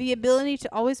cool. The ability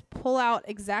to always pull out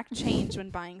exact change when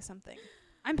buying something.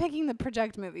 I'm picking the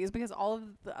project movies because all of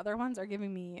the other ones are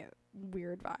giving me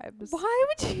weird vibes. Why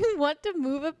would you want to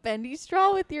move a bendy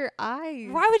straw with your eyes?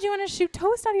 Why would you want to shoot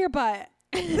toast out of your butt?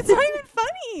 It's not even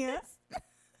funny.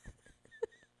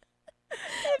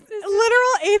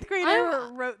 Literal 8th grader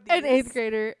wrote these. An 8th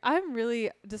grader. I'm really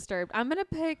disturbed. I'm gonna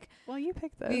pick Well, you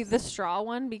picked this. the straw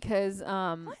one because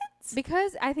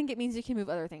because I think it means you can move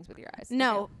other things with your eyes.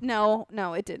 No,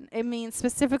 it didn't. It means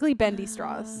specifically bendy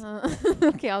straws.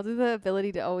 Okay, I'll do the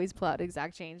ability to always pull out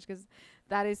exact change because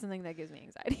that is something that gives me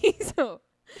anxiety. So,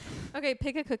 okay,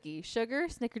 pick a cookie: sugar,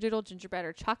 snickerdoodle, gingerbread,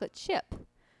 or chocolate chip.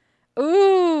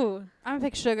 Ooh, I'm gonna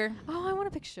pick sugar. oh, I want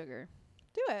to pick sugar.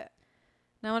 Do it.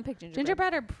 No, I want to pick gingerbread.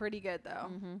 Gingerbread are pretty good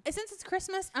though. Since it's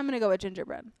Christmas, I'm gonna go with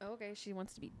gingerbread. Okay, she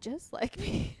wants to be just like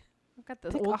me. I've got the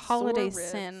Pick old a holiday sore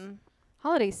ribs. sin.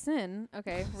 Holiday sin.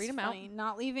 Okay, read It's them out. funny.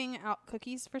 Not leaving out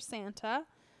cookies for Santa.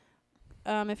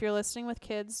 If you're listening with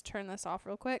kids, turn this off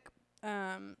real quick.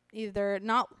 Either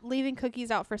not leaving cookies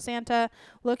out for Santa,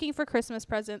 looking for Christmas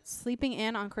presents, sleeping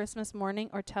in on Christmas morning,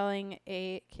 or telling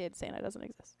a kid Santa doesn't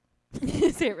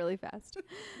exist. Say it really fast.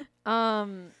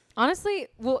 Honestly,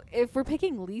 well, if we're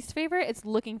picking least favorite, it's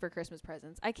looking for Christmas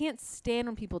presents. I can't stand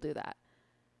when people do that.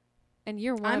 And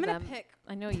you're one I'm of gonna them. pick.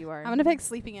 I know you are. I'm gonna pick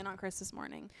sleeping in on Christmas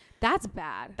morning. That's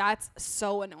bad. That's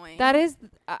so annoying. That is.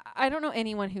 I don't know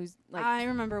anyone who's like. I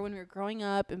remember when we were growing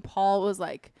up and Paul was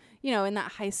like, in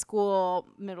that high school,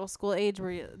 middle school age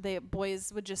where the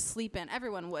boys would just sleep in.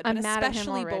 Everyone would, I'm but mad at him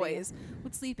especially already. boys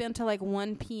would sleep in till like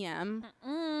 1 p.m.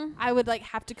 Mm. I would like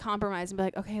have to compromise and be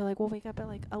like, okay, like we'll wake up at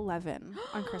like 11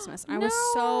 on Christmas. I was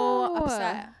so No.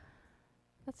 upset.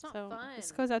 That's not So fun.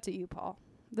 this goes out to you, Paul.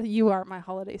 You are my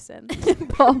holiday sin.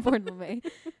 Paul Bordelme.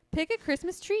 Pick a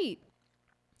Christmas treat.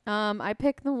 I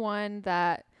pick the one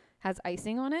that has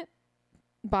icing on it.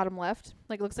 Bottom left.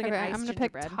 Like looks like an iced I'm gonna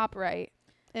pick gingerbread. top right.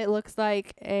 It looks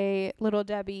like a Little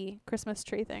Debbie Christmas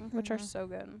tree thing, which are so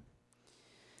good.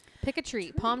 Pick a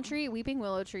tree. Palm tree, weeping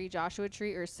willow tree, Joshua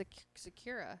tree, or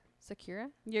sakura. Sakura?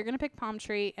 You're gonna pick palm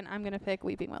tree, and I'm gonna pick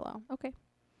weeping willow. Okay.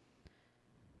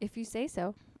 If you say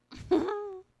so.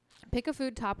 Pick a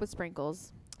food topped with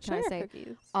sprinkles. Can I say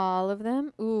cookies? all of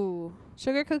them? Ooh.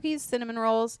 Sugar cookies, cinnamon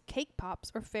rolls, cake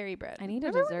pops, or fairy bread. I need a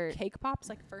Remember dessert. when cake pops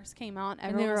like first came out,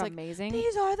 And they everyone were was like, amazing.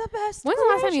 "These are the best." When's the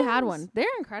last time you had creations." one?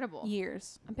 They're incredible.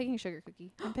 Years. I'm picking sugar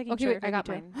cookie. I'm picking Okay, sugar wait, I got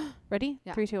cookie too. mine. Ready?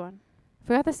 Yeah. 3, 2, 1. If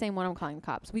we got the same one, I'm calling the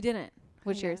cops. We didn't.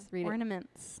 What's Yeah. yours? Read it.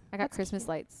 Ornaments. I got That's Christmas cute.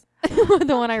 lights.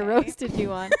 The one I Okay. roasted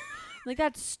you on. Like,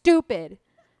 that's stupid.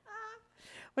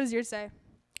 What does yours say?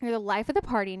 You're the life of the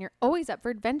party, and you're always up for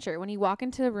adventure. When you walk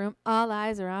into the room, all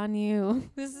eyes are on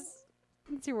you.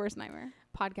 It's your worst nightmare.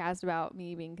 Podcast about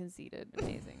me being conceited.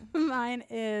 Amazing. Mine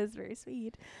is very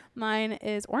sweet. Mine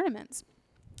is ornaments.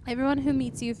 Everyone who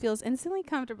meets you feels instantly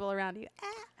comfortable around you.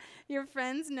 Your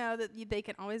friends know that they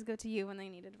can always go to you when they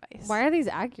need advice. Why are these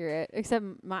accurate? Except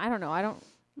I don't know. I don't.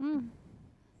 Mm.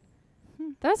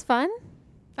 That was fun.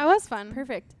 That was fun.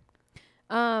 Perfect.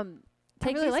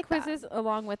 Take really these like that. quizzes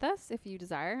along with us if you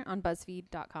desire on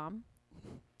BuzzFeed.com.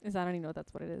 I don't even know what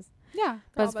that's what it is. Yeah.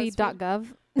 they're all BuzzFeed.gov.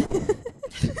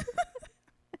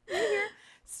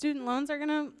 Student loans are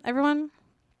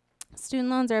student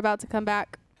loans are about to come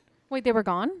back. Wait, they were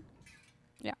gone?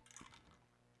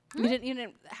 You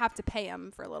didn't have to pay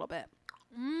them for a little bit.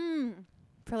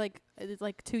 For it's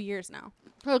like 2 years now.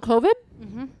 For COVID?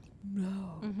 Mm-hmm.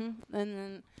 No.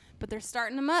 Mm-hmm. But they're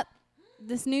starting them up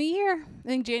this new year. I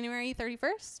think January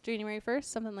 1st,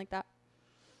 something like that.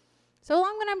 So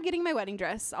long when I'm getting my wedding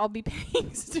dress, I'll be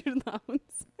paying student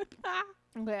loans.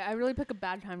 Okay, I really pick a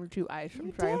bad time to do ice.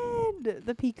 You did.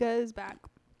 The Pika is back.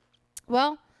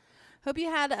 Well, hope you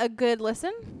had a good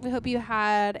listen. We hope you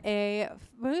had we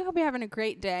hope you're having a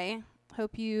great day.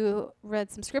 Hope you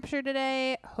read some scripture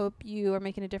today. Hope you are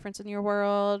making a difference in your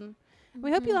world.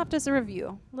 We hope you left us a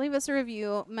review. Leave us a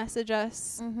review. Message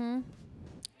us.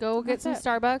 Go get some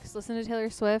Starbucks. Listen to Taylor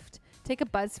Swift. Take a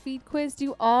BuzzFeed quiz.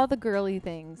 Do all the girly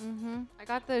things. I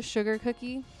got the sugar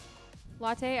cookie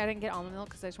latte. I didn't get almond milk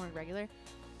because I just wanted regular.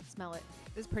 Smell it.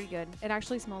 It's pretty good. It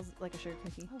actually smells like a sugar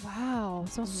cookie. Oh, wow.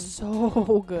 Smells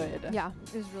so good. Yeah,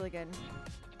 it was really good.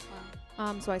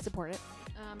 Wow. So I support it.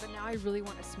 But now I really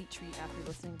want a sweet treat after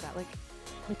listening to that. Like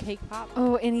The cake pop.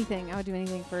 oh, anything. I would do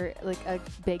anything for like a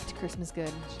baked Christmas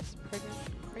good. Crazy.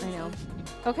 I know.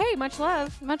 Okay, much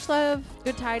love. Much love.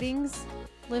 Good tidings.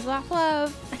 Live, laugh,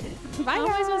 love. Bye, How am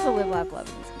I guys. supposed to live, laugh, love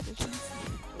in these conditions?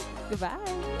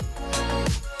 Goodbye.